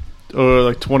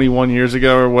like 21 years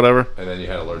ago or whatever. And then you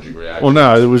had allergic reaction. Well,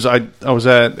 no, it was I was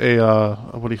at a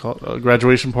what do you call it? A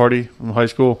graduation party from high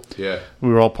school. Yeah. We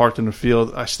were all parked in the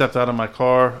field. I stepped out of my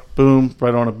car, boom,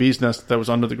 right on a bee's nest that was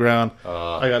under the ground.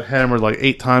 I got hammered like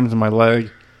 8 times in my leg,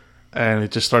 and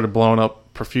it just started blowing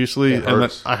up profusely. It And then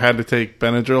hurts. I had to take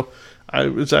Benadryl. I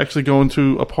was actually going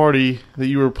to a party that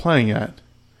you were playing at.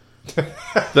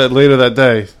 That later that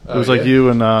day, it was like yeah? you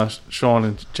and Sean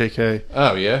and J.K.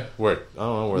 Oh, yeah? Where? I don't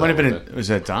know where Might that have would've been. Was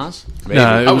that Don's? Maybe.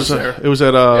 Nah, it I was was there. It was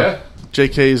at Yeah?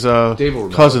 J.K.'s Dave will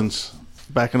remember. cousins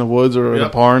back in the woods or in a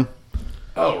Yep. barn.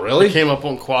 Oh, really? Came up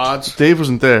on quads. Dave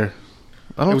wasn't there.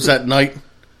 I don't. It was that night.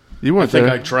 you I weren't think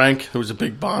there. I drank. There was a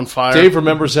big bonfire. Dave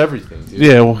remembers everything, dude.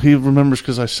 Yeah, well, he remembers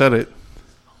because I said it.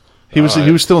 He was Alright.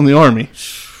 he was still in the army.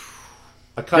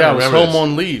 I kind Yeah, I of was remember home this.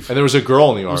 on leave. And there was a girl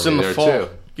in the It army was in the there, fall. too.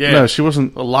 Yeah, No, she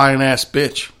wasn't. a lying ass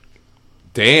bitch.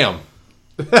 Damn.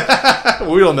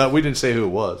 We don't know. We didn't say who it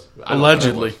was. I don't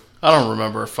Allegedly. I don't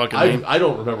remember her fucking name. I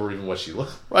don't remember even what she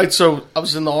looked like. Right, so I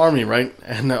was in the army, right?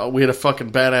 And we had a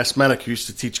fucking badass medic who used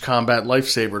to teach combat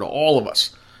lifesaver to all of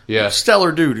us. Yeah.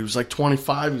 Stellar dude. He was like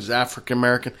 25. He was African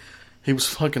American. He was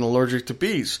fucking allergic to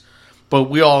bees. But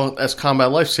we all, as combat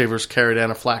lifesavers, carried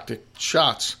anaphylactic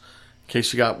shots in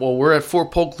case you got. Well, we're at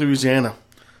Fort Polk, Louisiana,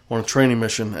 on a training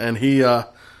mission, and he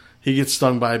gets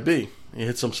stung by a bee. He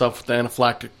hits himself with the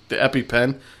anaphylactic, the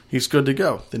EpiPen. He's good to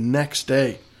go. The next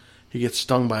day, he gets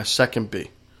stung by a second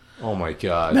bee. Oh, my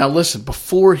God. Now listen,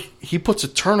 before he puts a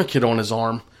tourniquet on his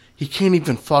arm, he can't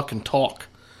even fucking talk.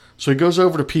 So he goes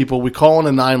over to people. We call in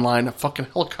a 9-line. A fucking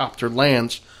helicopter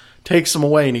lands, takes him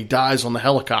away, and he dies on the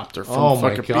helicopter from Oh, the my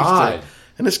fucking beast God. thing.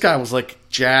 And this guy was like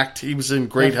jacked. He was in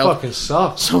great That health. fucking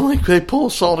sucks. So like they pull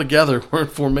us all together. We're in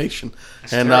formation,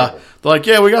 and they're like,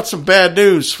 "Yeah, we got some bad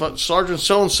news. Sergeant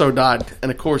so and so died."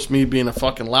 And of course, me being a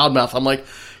fucking loudmouth, I'm like,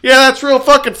 "Yeah, that's real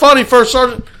fucking funny, First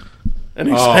Sergeant." And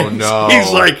he's Oh, like, no.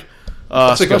 he's like,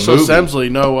 like a Special movie.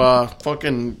 Semsley, no,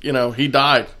 fucking, he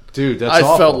died. Dude, that's I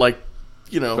awful. felt like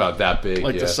about that big,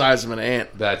 like the size of an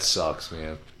ant. That sucks,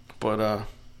 man. But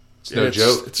it's no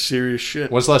joke. It's serious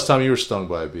shit. When's the last time you were stung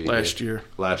by a bee? Last year.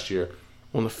 Last year.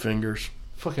 On the fingers.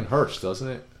 Fucking hurts, doesn't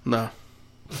it? No.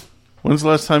 When's the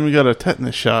last time you got a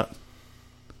tetanus shot?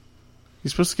 You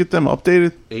supposed to get them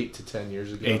updated? 8 to 10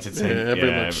 years ago. 8 to 10.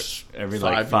 Every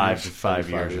like 5 to 5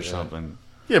 years or something.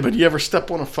 Yeah, but you ever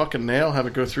step on a fucking nail, have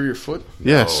it go through your foot?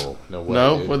 Yes. No way.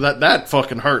 No? Dude. Well, that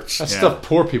fucking hurts. That's stuff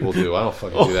poor people do. I don't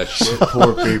fucking do that shit.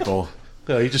 Poor people.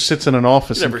 Yeah, he just sits in an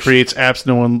office and Never creates apps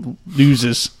no one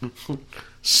uses.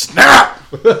 Snap!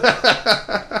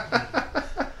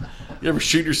 You ever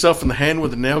shoot yourself in the hand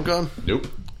with a nail gun? Nope.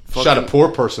 Fucking, Shot a poor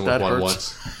person with that one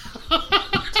hurts. once.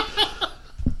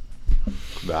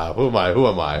 Nah, who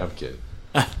am I? I'm kidding.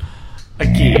 I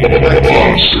kid.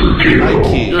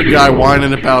 You're a guy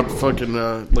whining about fucking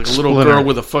like a little Splinter. girl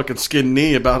with a fucking skinned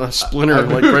knee about a splinter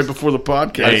like right before the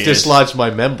podcast. I dislodged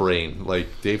my membrane, like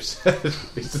Dave said.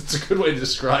 It's a good way to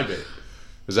describe it.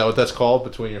 Is that what that's called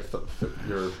between your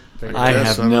fingers? I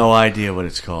have no idea what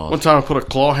it's called. One time I put a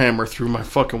claw hammer through my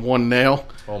fucking one nail.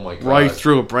 Oh my god! Right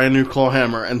through a brand new claw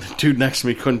hammer, and the dude next to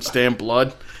me couldn't stand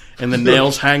blood, and the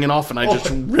nail's hanging off, and I just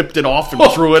ripped it off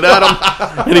and threw it at him,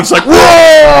 and he's like,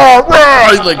 "Whoa, whoa!"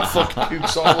 He like fucking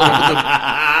pukes all over the,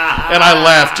 and I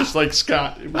laughed just like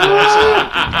Scott. It was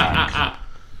awesome.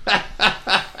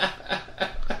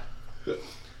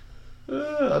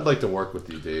 I'd like to work with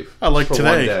you, Dave. I like For today.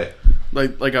 One day.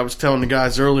 Like I was telling the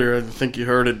guys earlier, I think you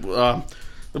heard it. The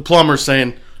plumber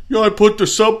saying, "Yo, I put the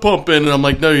sub pump in," and I'm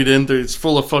like, "No, you didn't. It's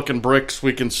full of fucking bricks.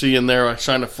 We can see in there." I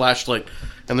shine a flashlight,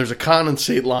 and there's a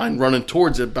condensate line running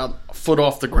towards it, about a foot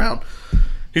off the ground.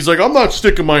 He's like, "I'm not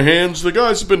sticking my hands. The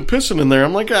guys have been pissing in there."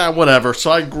 I'm like, whatever.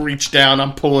 So I reach down.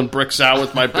 I'm pulling bricks out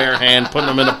with my bare hand, putting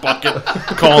them in a bucket,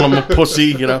 calling them a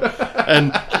pussy,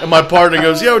 And my partner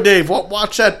goes, "Yo, Dave,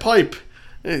 watch that pipe."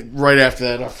 Right after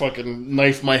that, I fucking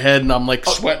knife my head, and I'm like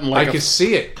sweating like I can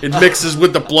see it. It mixes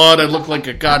with the blood. I look like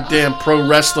a goddamn pro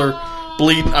wrestler.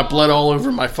 Bleeding. I bled all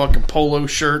over my fucking polo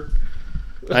shirt.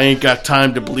 I ain't got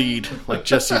time to bleed like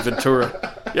Jesse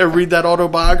Ventura. You ever read that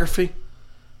autobiography?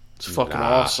 It's fucking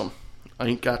awesome. I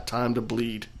ain't got time to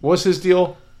bleed. What's his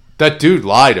deal? That dude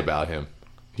lied about him.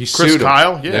 He Chris sued him.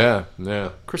 Kyle? Yeah.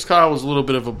 Chris Kyle was a little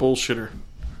bit of a bullshitter,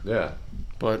 Yeah.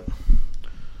 but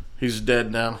he's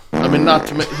dead now. I mean, not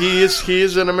to he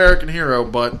is an American hero,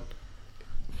 but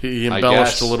he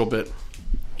embellished guess. a little bit.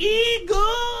 Eagle!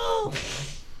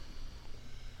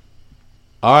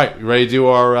 All right, you ready to do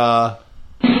our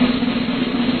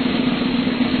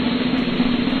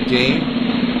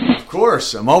game? Of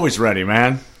course, I'm always ready,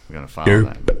 man. I'm going to follow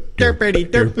that. There we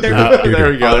go. There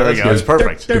we go. It's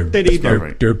perfect. It's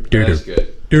perfect. That's good.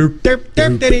 There's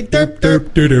that.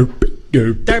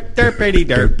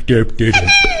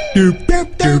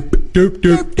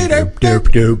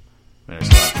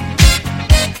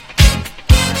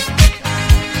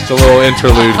 Just a little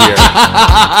interlude here.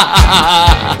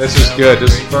 This is good.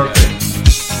 This is perfect.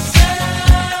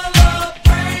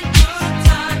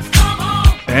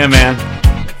 Yeah, man.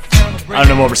 I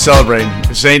don't know what we're celebrating.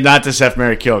 This ain't not this F,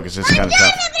 Marry, Kill, because it's kind of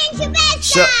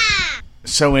tough.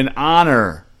 So in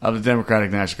honor of the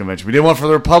Democratic National Convention, we did one for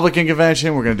the Republican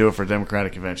Convention. We're going to do it for the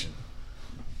Democratic Convention.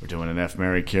 We're doing an F,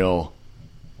 Marry, Kill,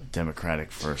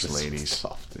 Democratic First Ladies.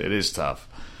 It is tough.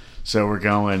 So we're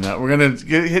going to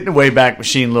hit the Wayback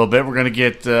Machine a little bit. We're going to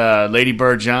get Lady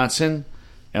Bird Johnson,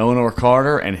 Eleanor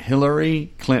Carter, and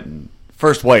Hillary Clinton.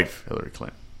 First wife, Hillary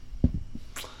Clinton.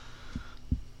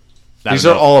 These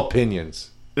are all opinions.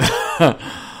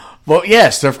 Well,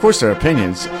 yes, of course they're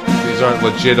opinions. These aren't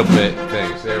legitimate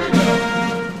things. There we go.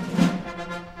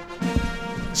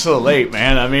 It's a little late,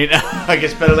 man. I mean, I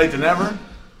guess better late than never.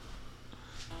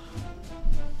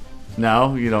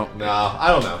 No, you don't. No, I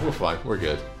don't know. We're fine. We're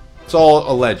good. It's all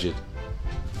alleged.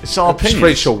 It's all I'm opinions.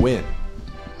 afraid she'll win.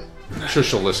 I'm sure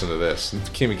she'll listen to this. We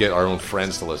can't even get our own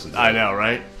friends to listen to it. I know,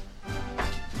 right?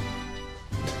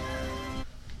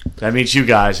 That means you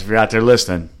guys, if you're out there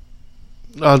listening.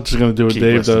 I'm just going to do what Keep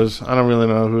Dave listening. does. I don't really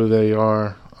know who they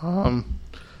are.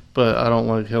 But I don't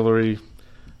like Hillary.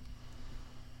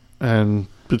 And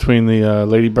between the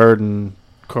Lady Bird and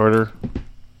Carter,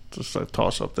 just a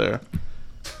toss up there.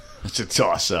 It's a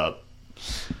toss-up.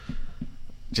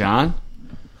 John?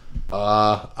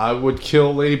 I would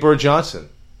kill Lady Bird Johnson.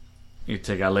 You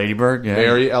take out Lady Bird? Yeah.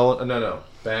 Marry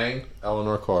Bang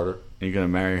Eleanor Carter. You're going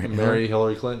to marry Marry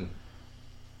Hillary Clinton.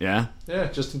 Yeah? Yeah,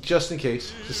 just in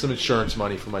case. Just some insurance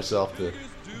money for myself to,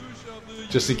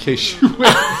 just in case she wins.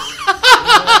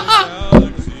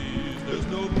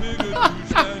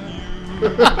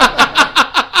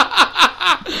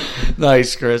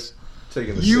 Nice, Chris.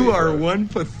 Taking the You safe are road. one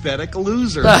pathetic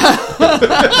loser.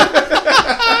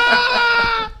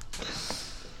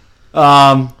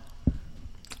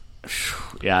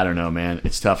 Yeah, I don't know, man.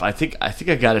 It's tough. I think I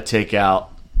got to take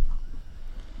out.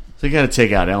 I got to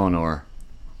take out Eleanor.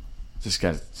 She's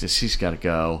got to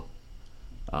go.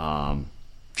 I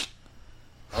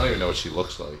don't even know what she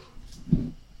looks like.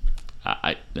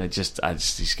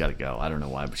 She's got to go. I don't know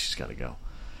why, but she's got to go.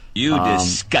 You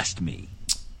disgust me.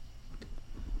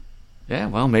 Yeah,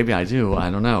 well, maybe I do.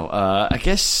 I don't know. I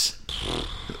guess.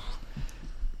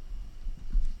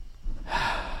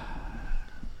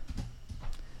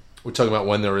 We're talking about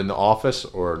when they're in the office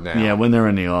or now? Yeah, when they're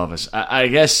in the office. I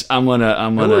guess I'm gonna.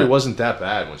 Hillary wasn't that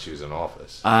bad when she was in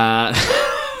office. You're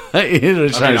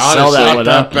trying to honestly, sell that Not one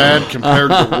that up. bad compared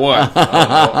to what?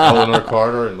 Eleanor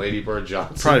Carter and Lady Bird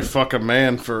Johnson. Probably fuck a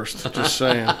man first. Just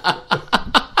saying.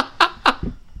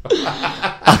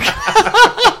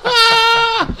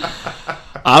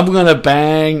 I'm gonna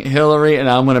bang Hillary and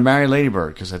I'm gonna marry Lady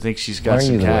Bird because I think she's Why got are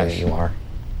some you the way cash. that you are?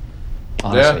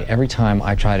 Honestly, Yeah. every time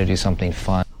I try to do something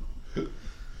fun,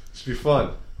 It's be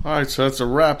fun. All right, so that's a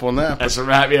wrap on that. That's a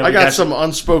wrap. Yeah, I we got some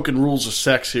unspoken rules of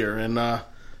sex here. And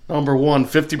number one,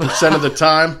 50% of the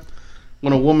time,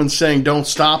 when a woman's saying "don't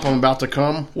stop, I'm about to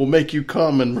come," will make you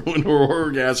come and ruin her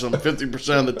orgasm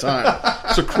 50% of the time.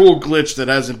 It's a cruel glitch that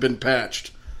hasn't been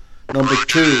patched. Number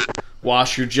two,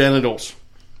 wash your genitals.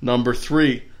 Number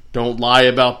three, don't lie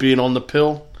about being on the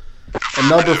pill. And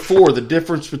number four, the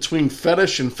difference between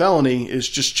fetish and felony is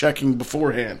just checking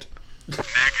beforehand.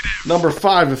 Number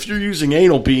five, if you're using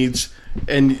anal beads,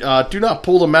 and do not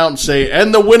pull them out and say,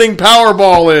 "and the winning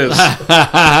Powerball is."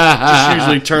 This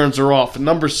usually turns her off. And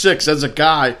number six, as a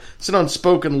guy, it's an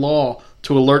unspoken law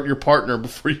to alert your partner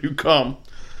before you come.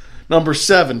 Number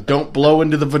seven, don't blow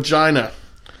into the vagina.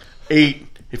 8,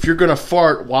 if you're going to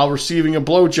fart while receiving a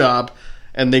blowjob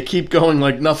and they keep going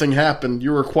like nothing happened,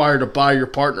 you're required to buy your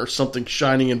partner something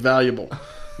shiny and valuable.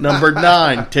 Number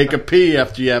 9, take a pee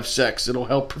after you have sex. It'll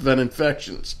help prevent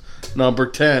infections. Number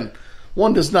 10,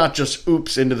 one does not just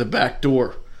oops into the back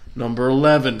door. Number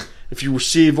 11, if you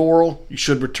receive oral, you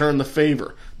should return the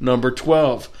favor. Number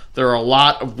 12, there are a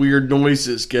lot of weird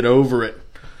noises. Get over it.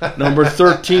 Number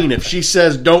 13, if she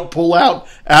says don't pull out,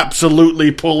 absolutely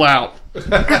pull out.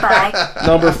 Goodbye.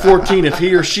 Number 14, if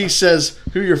he or she says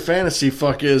who your fantasy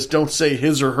fuck is, don't say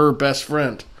his or her best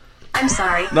friend. I'm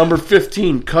sorry. Number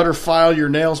 15, cut or file your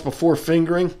nails before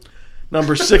fingering.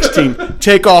 Number 16,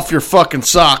 take off your fucking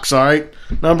socks, alright?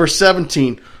 Number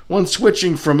 17, when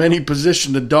switching from any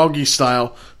position to doggy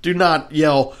style, do not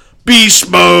yell, beast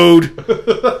mode!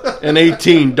 And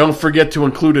 18, don't forget to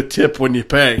include a tip when you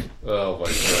pay. Oh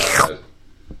my god.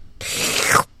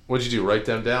 What'd you do? Write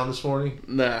them down this morning?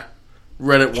 Nah.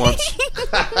 Read it once.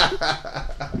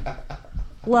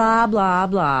 Blah, blah,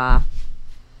 blah.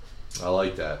 I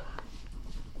like that.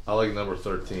 I like number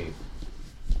 13.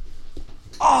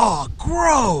 Oh,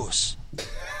 gross.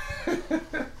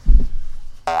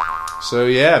 So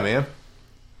yeah, man.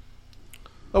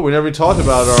 Oh, we never even talked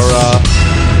about our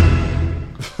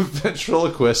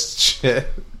ventriloquist shit.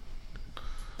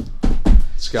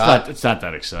 Scott? It's not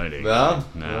that exciting. No?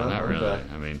 No, not really. Okay.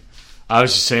 I mean, I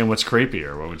was just saying what's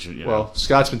creepier. What would you know? Well,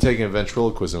 Scott's been taking a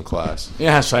ventriloquism class.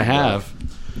 Yes, I have.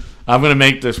 I'm going to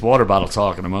make this water bottle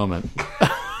talk in a moment.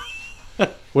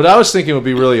 What I was thinking would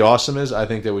be really awesome is I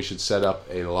think that we should set up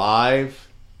a live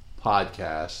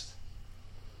podcast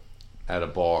at a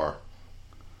bar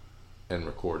and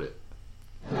record it.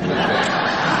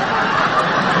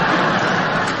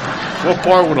 What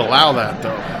bar would allow that, though?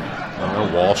 I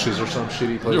don't know, Walsh's or some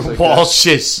shitty place like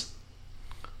Walsh's.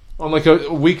 that. On like a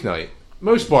weeknight.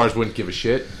 Most bars wouldn't give a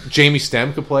shit. Jamie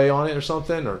Stem could play on it or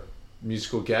something, or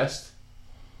musical guest.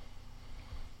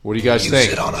 What do you guys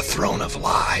think? Sit on a throne of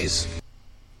lies.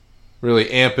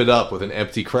 Really amp it up with an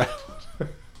empty crowd.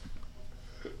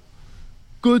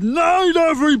 Good night,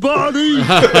 everybody.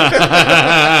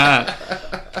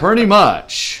 Pretty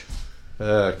much.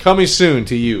 Coming soon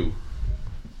to you.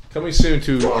 Coming soon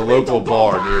to a local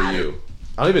bar near you.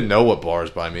 I don't even know what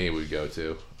bars by me we go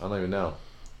to. I don't even know.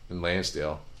 In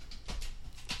Lansdale.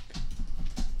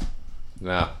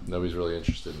 Nah, nobody's really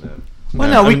interested in that.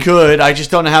 Well, no, we could. I just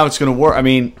don't know how it's going to work. I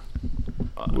mean,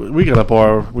 We got a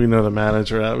bar. We know the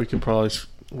manager at. We could probably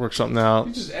work something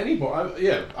out. Just any bar.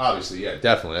 Yeah, obviously. Yeah,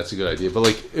 definitely. That's a good idea. But,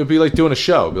 like, it would be like doing a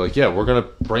show. It'd be like, yeah, we're going to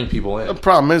bring people in. The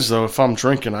problem is, though, if I'm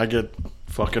drinking, I get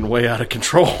fucking way out of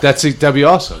control. That'd be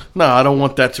awesome. No, I don't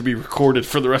want that to be recorded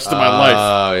for the rest of my life.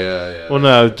 Oh, yeah. Well,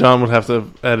 no, John would have to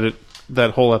edit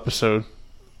that whole episode.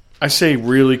 I say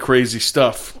really crazy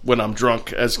stuff when I'm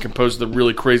drunk as opposed to the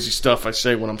really crazy stuff I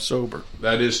say when I'm sober.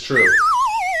 That is true.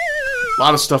 A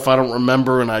lot of stuff I don't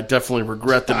remember, and I definitely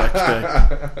regret the next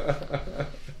day.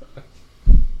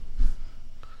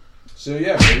 So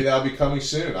yeah, maybe that'll be coming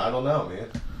soon. I don't know, man.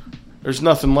 There's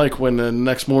nothing like when the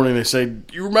next morning they say,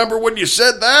 "You remember when you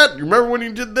said that? You remember when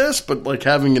you did this?" But like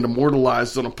having it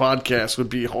immortalized on a podcast would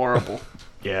be horrible.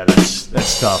 Yeah,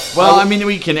 that's tough. Well, I mean,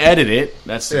 we can edit it.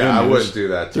 That's the good I news. wouldn't do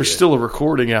that. There's still a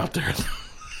recording out there.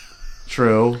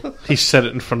 True. He said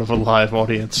it in front of a live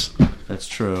audience. That's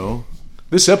true.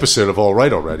 This episode of All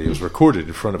Right Already was recorded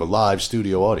in front of a live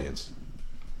studio audience.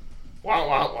 Wow,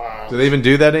 wow, wow. Do they even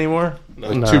do that anymore?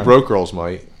 Like No. Two Broke Girls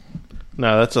might.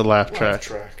 No, that's a laugh track.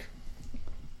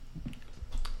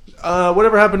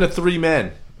 Whatever happened to 3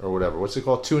 Men or whatever? What's it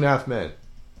called? 2.5 Men.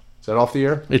 Is that off the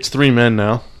air? It's 3 men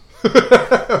now.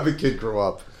 The kid grew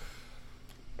up.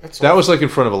 That was like in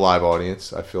front of a live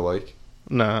audience, I feel like.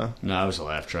 Nah. No, it was a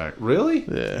laugh track. Really?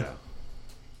 Yeah.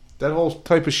 That whole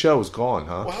type of show is gone,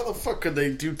 huh? Well, how the fuck could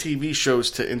they do TV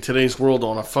shows in today's world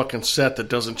on a fucking set that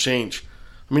doesn't change?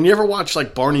 I mean, you ever watch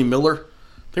like Barney Miller?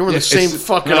 They were in the same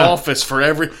fucking office for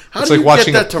every. How it's do like you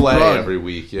watching get that a play to run every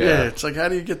week. Yeah, it's like how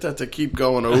do you get that to keep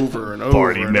going over and over?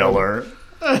 Barney and Miller.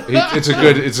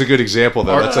 It's a good example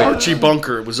though. That's like, Archie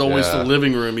Bunker. It was always Yeah. the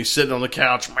living room. He's sitting on the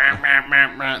couch.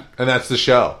 and that's the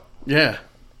show. Yeah,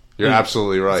 You're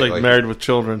absolutely right. It's like Married with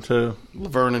Children, too.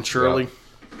 Laverne and Shirley.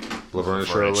 Laverne and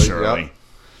Laverne and Shirley. Shirley. Yep.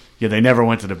 Yeah, they never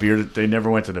went to the beer. They never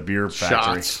went to the beer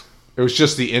factory. Shots. It was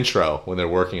just the intro when they're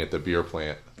working at the beer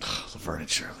plant. Laverne and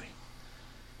Shirley.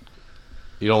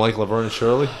 You don't like Laverne and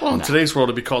Shirley? Well, in today's world,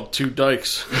 it'd be called Two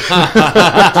Dykes.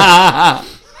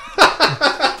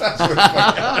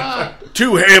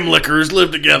 Two ham lickers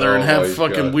live together and Oh have my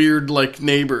fucking God. weird like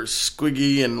neighbors,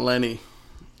 Squiggy and Lenny.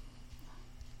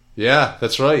 Yeah,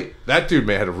 that's right. That dude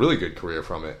had a really good career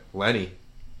from it. Lenny.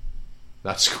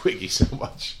 Not Squiggy so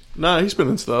much. Nah, he's been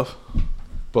in stuff.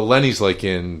 But Lenny's like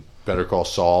in Better Call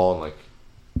Saul and like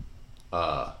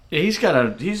Yeah, he's had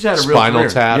a real Spinal career.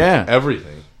 Tap. Yeah,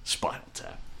 Everything. Spinal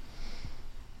Tap.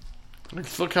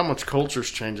 Like, look how much culture's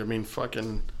changed. I mean,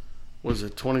 fucking, was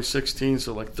it 2016?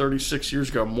 So like 36 years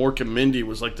ago, Mork and Mindy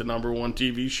was like the #1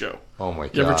 TV show. Oh my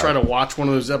God. You ever try to watch one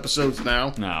of those episodes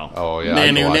now? No. Oh yeah. I'd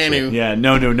Nanu, watch it. nanu. Yeah,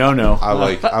 no. I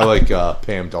like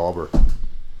Pam Dauber.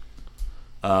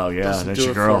 Oh yeah, Doesn't that's do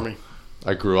your it girl. for me.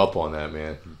 I grew up on that,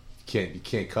 man. You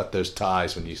can't cut those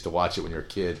ties when you used to watch it when you were a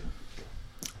kid.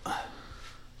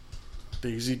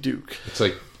 Daisy Duke. It's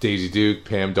like Daisy Duke,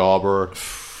 Pam Dauber,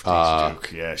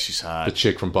 Duke. Yeah, she's hot. the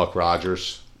chick from Buck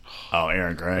Rogers, Oh,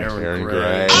 Aaron Gray. Aaron Gray.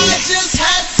 Gray.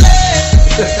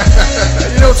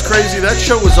 You know what's crazy? That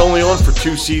show was only on for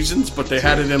 2 seasons, but they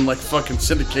had it in like fucking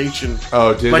syndication.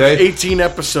 Oh, did like they? 18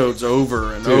 episodes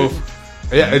over and Dude. over.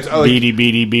 Yeah, it's like,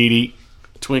 Beady.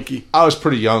 Twinkie. I was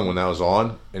pretty young when that was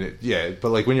on, and but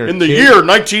like when you're In a the kid, year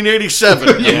 1987,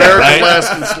 American right?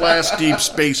 last deep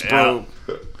space probe.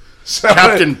 So-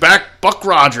 Captain Buck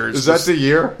Rogers. Is that the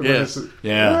year? Yeah.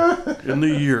 Yeah, In the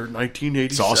year 1987.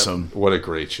 it's awesome. What a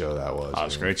great show that was. Oh,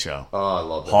 it's a man. great show. Oh, I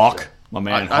love that Hawk, show. my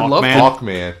man. I love Hawkman.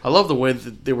 Hawkman. I love the way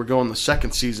that they were going the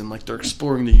second season. Like they're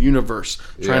exploring the universe,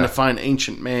 trying Yeah. to find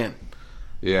ancient man.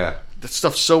 Yeah. That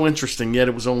stuff's so interesting, yet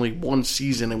it was only 1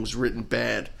 season and was written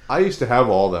bad. I used to have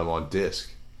all of them on disc.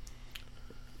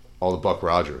 All the Buck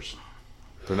Rogers.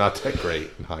 They're not that great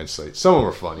in hindsight. Some of them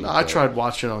are funny. I but tried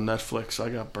watching on Netflix. I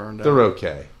got burned out. They're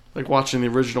okay. Like watching the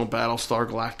original Battlestar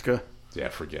Galactica. Yeah,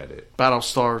 forget it.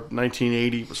 Battlestar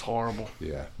 1980 was horrible.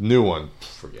 Yeah. New one,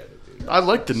 forget it, dude. I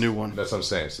like the new one. That's what I'm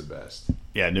saying. It's the best.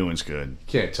 Yeah, new one's good. You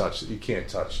can't touch new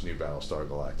Battlestar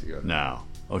Galactica. No.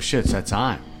 Oh shit, it's that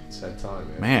time. It's that time,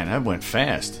 man. Man, that went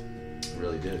fast. It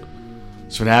really did.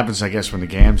 That's what happens, I guess, when the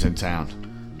gam's in town.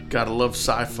 Gotta love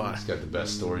sci-fi. It's got the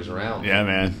best stories around. Yeah,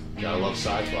 man. Gotta love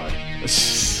sci-fi.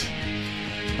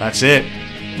 That's it.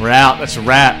 We're out. That's a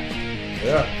wrap.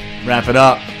 Yeah. Wrap it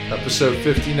up. Episode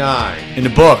 59. In the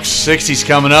books. 60's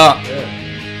coming up.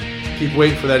 Yeah. Keep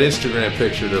waiting for that Instagram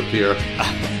picture to appear.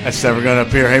 That's never going to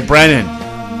appear. Hey, Brendan.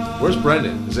 Where's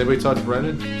Brendan? Has anybody talked to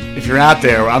Brendan? If you're out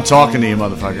there, I'm talking to you,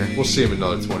 motherfucker. We'll see him in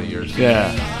another 20 years.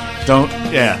 Yeah. Don't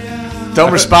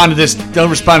respond to this. Don't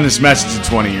respond to this message in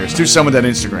 20 years. Do some of that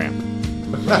Instagram.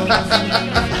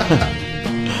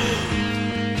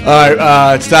 All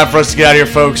right, it's time for us to get out of here,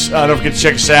 folks. Don't forget to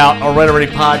check us out,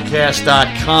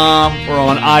 alrightalreadypodcast.com. We're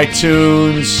on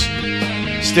iTunes,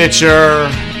 Stitcher,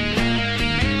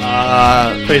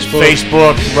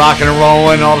 Facebook, rocking and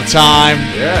rolling all the time.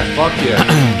 Yeah, fuck yeah.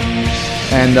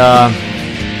 And am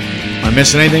I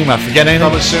missing anything? Am I forgetting anything?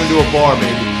 Coming soon to a bar,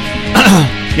 maybe.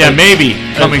 Yeah, maybe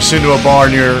coming soon to a bar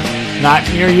not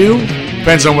near you.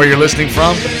 Depends on where you're listening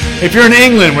from. If you're in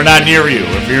England, we're not near you.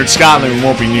 If you're in Scotland, we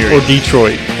won't be near you. Or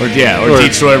Detroit. Or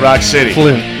Detroit, Rock City.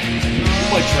 Flint.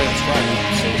 might transcribe an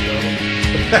episode,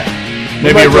 though.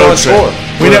 Maybe a road trip.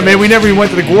 We never even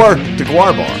went to the Guar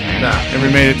bar. Nah. Never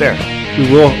made it there.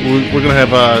 We will. We're going to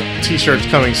have T-shirts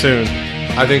coming soon.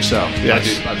 I think so.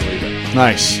 Yes. I believe it.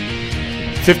 Nice.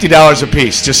 $50 a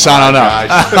piece. Just sign on up. guys.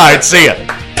 All right, see ya.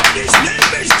 His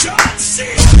name is John C.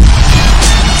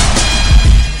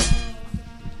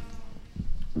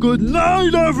 Good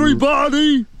night,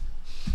 everybody.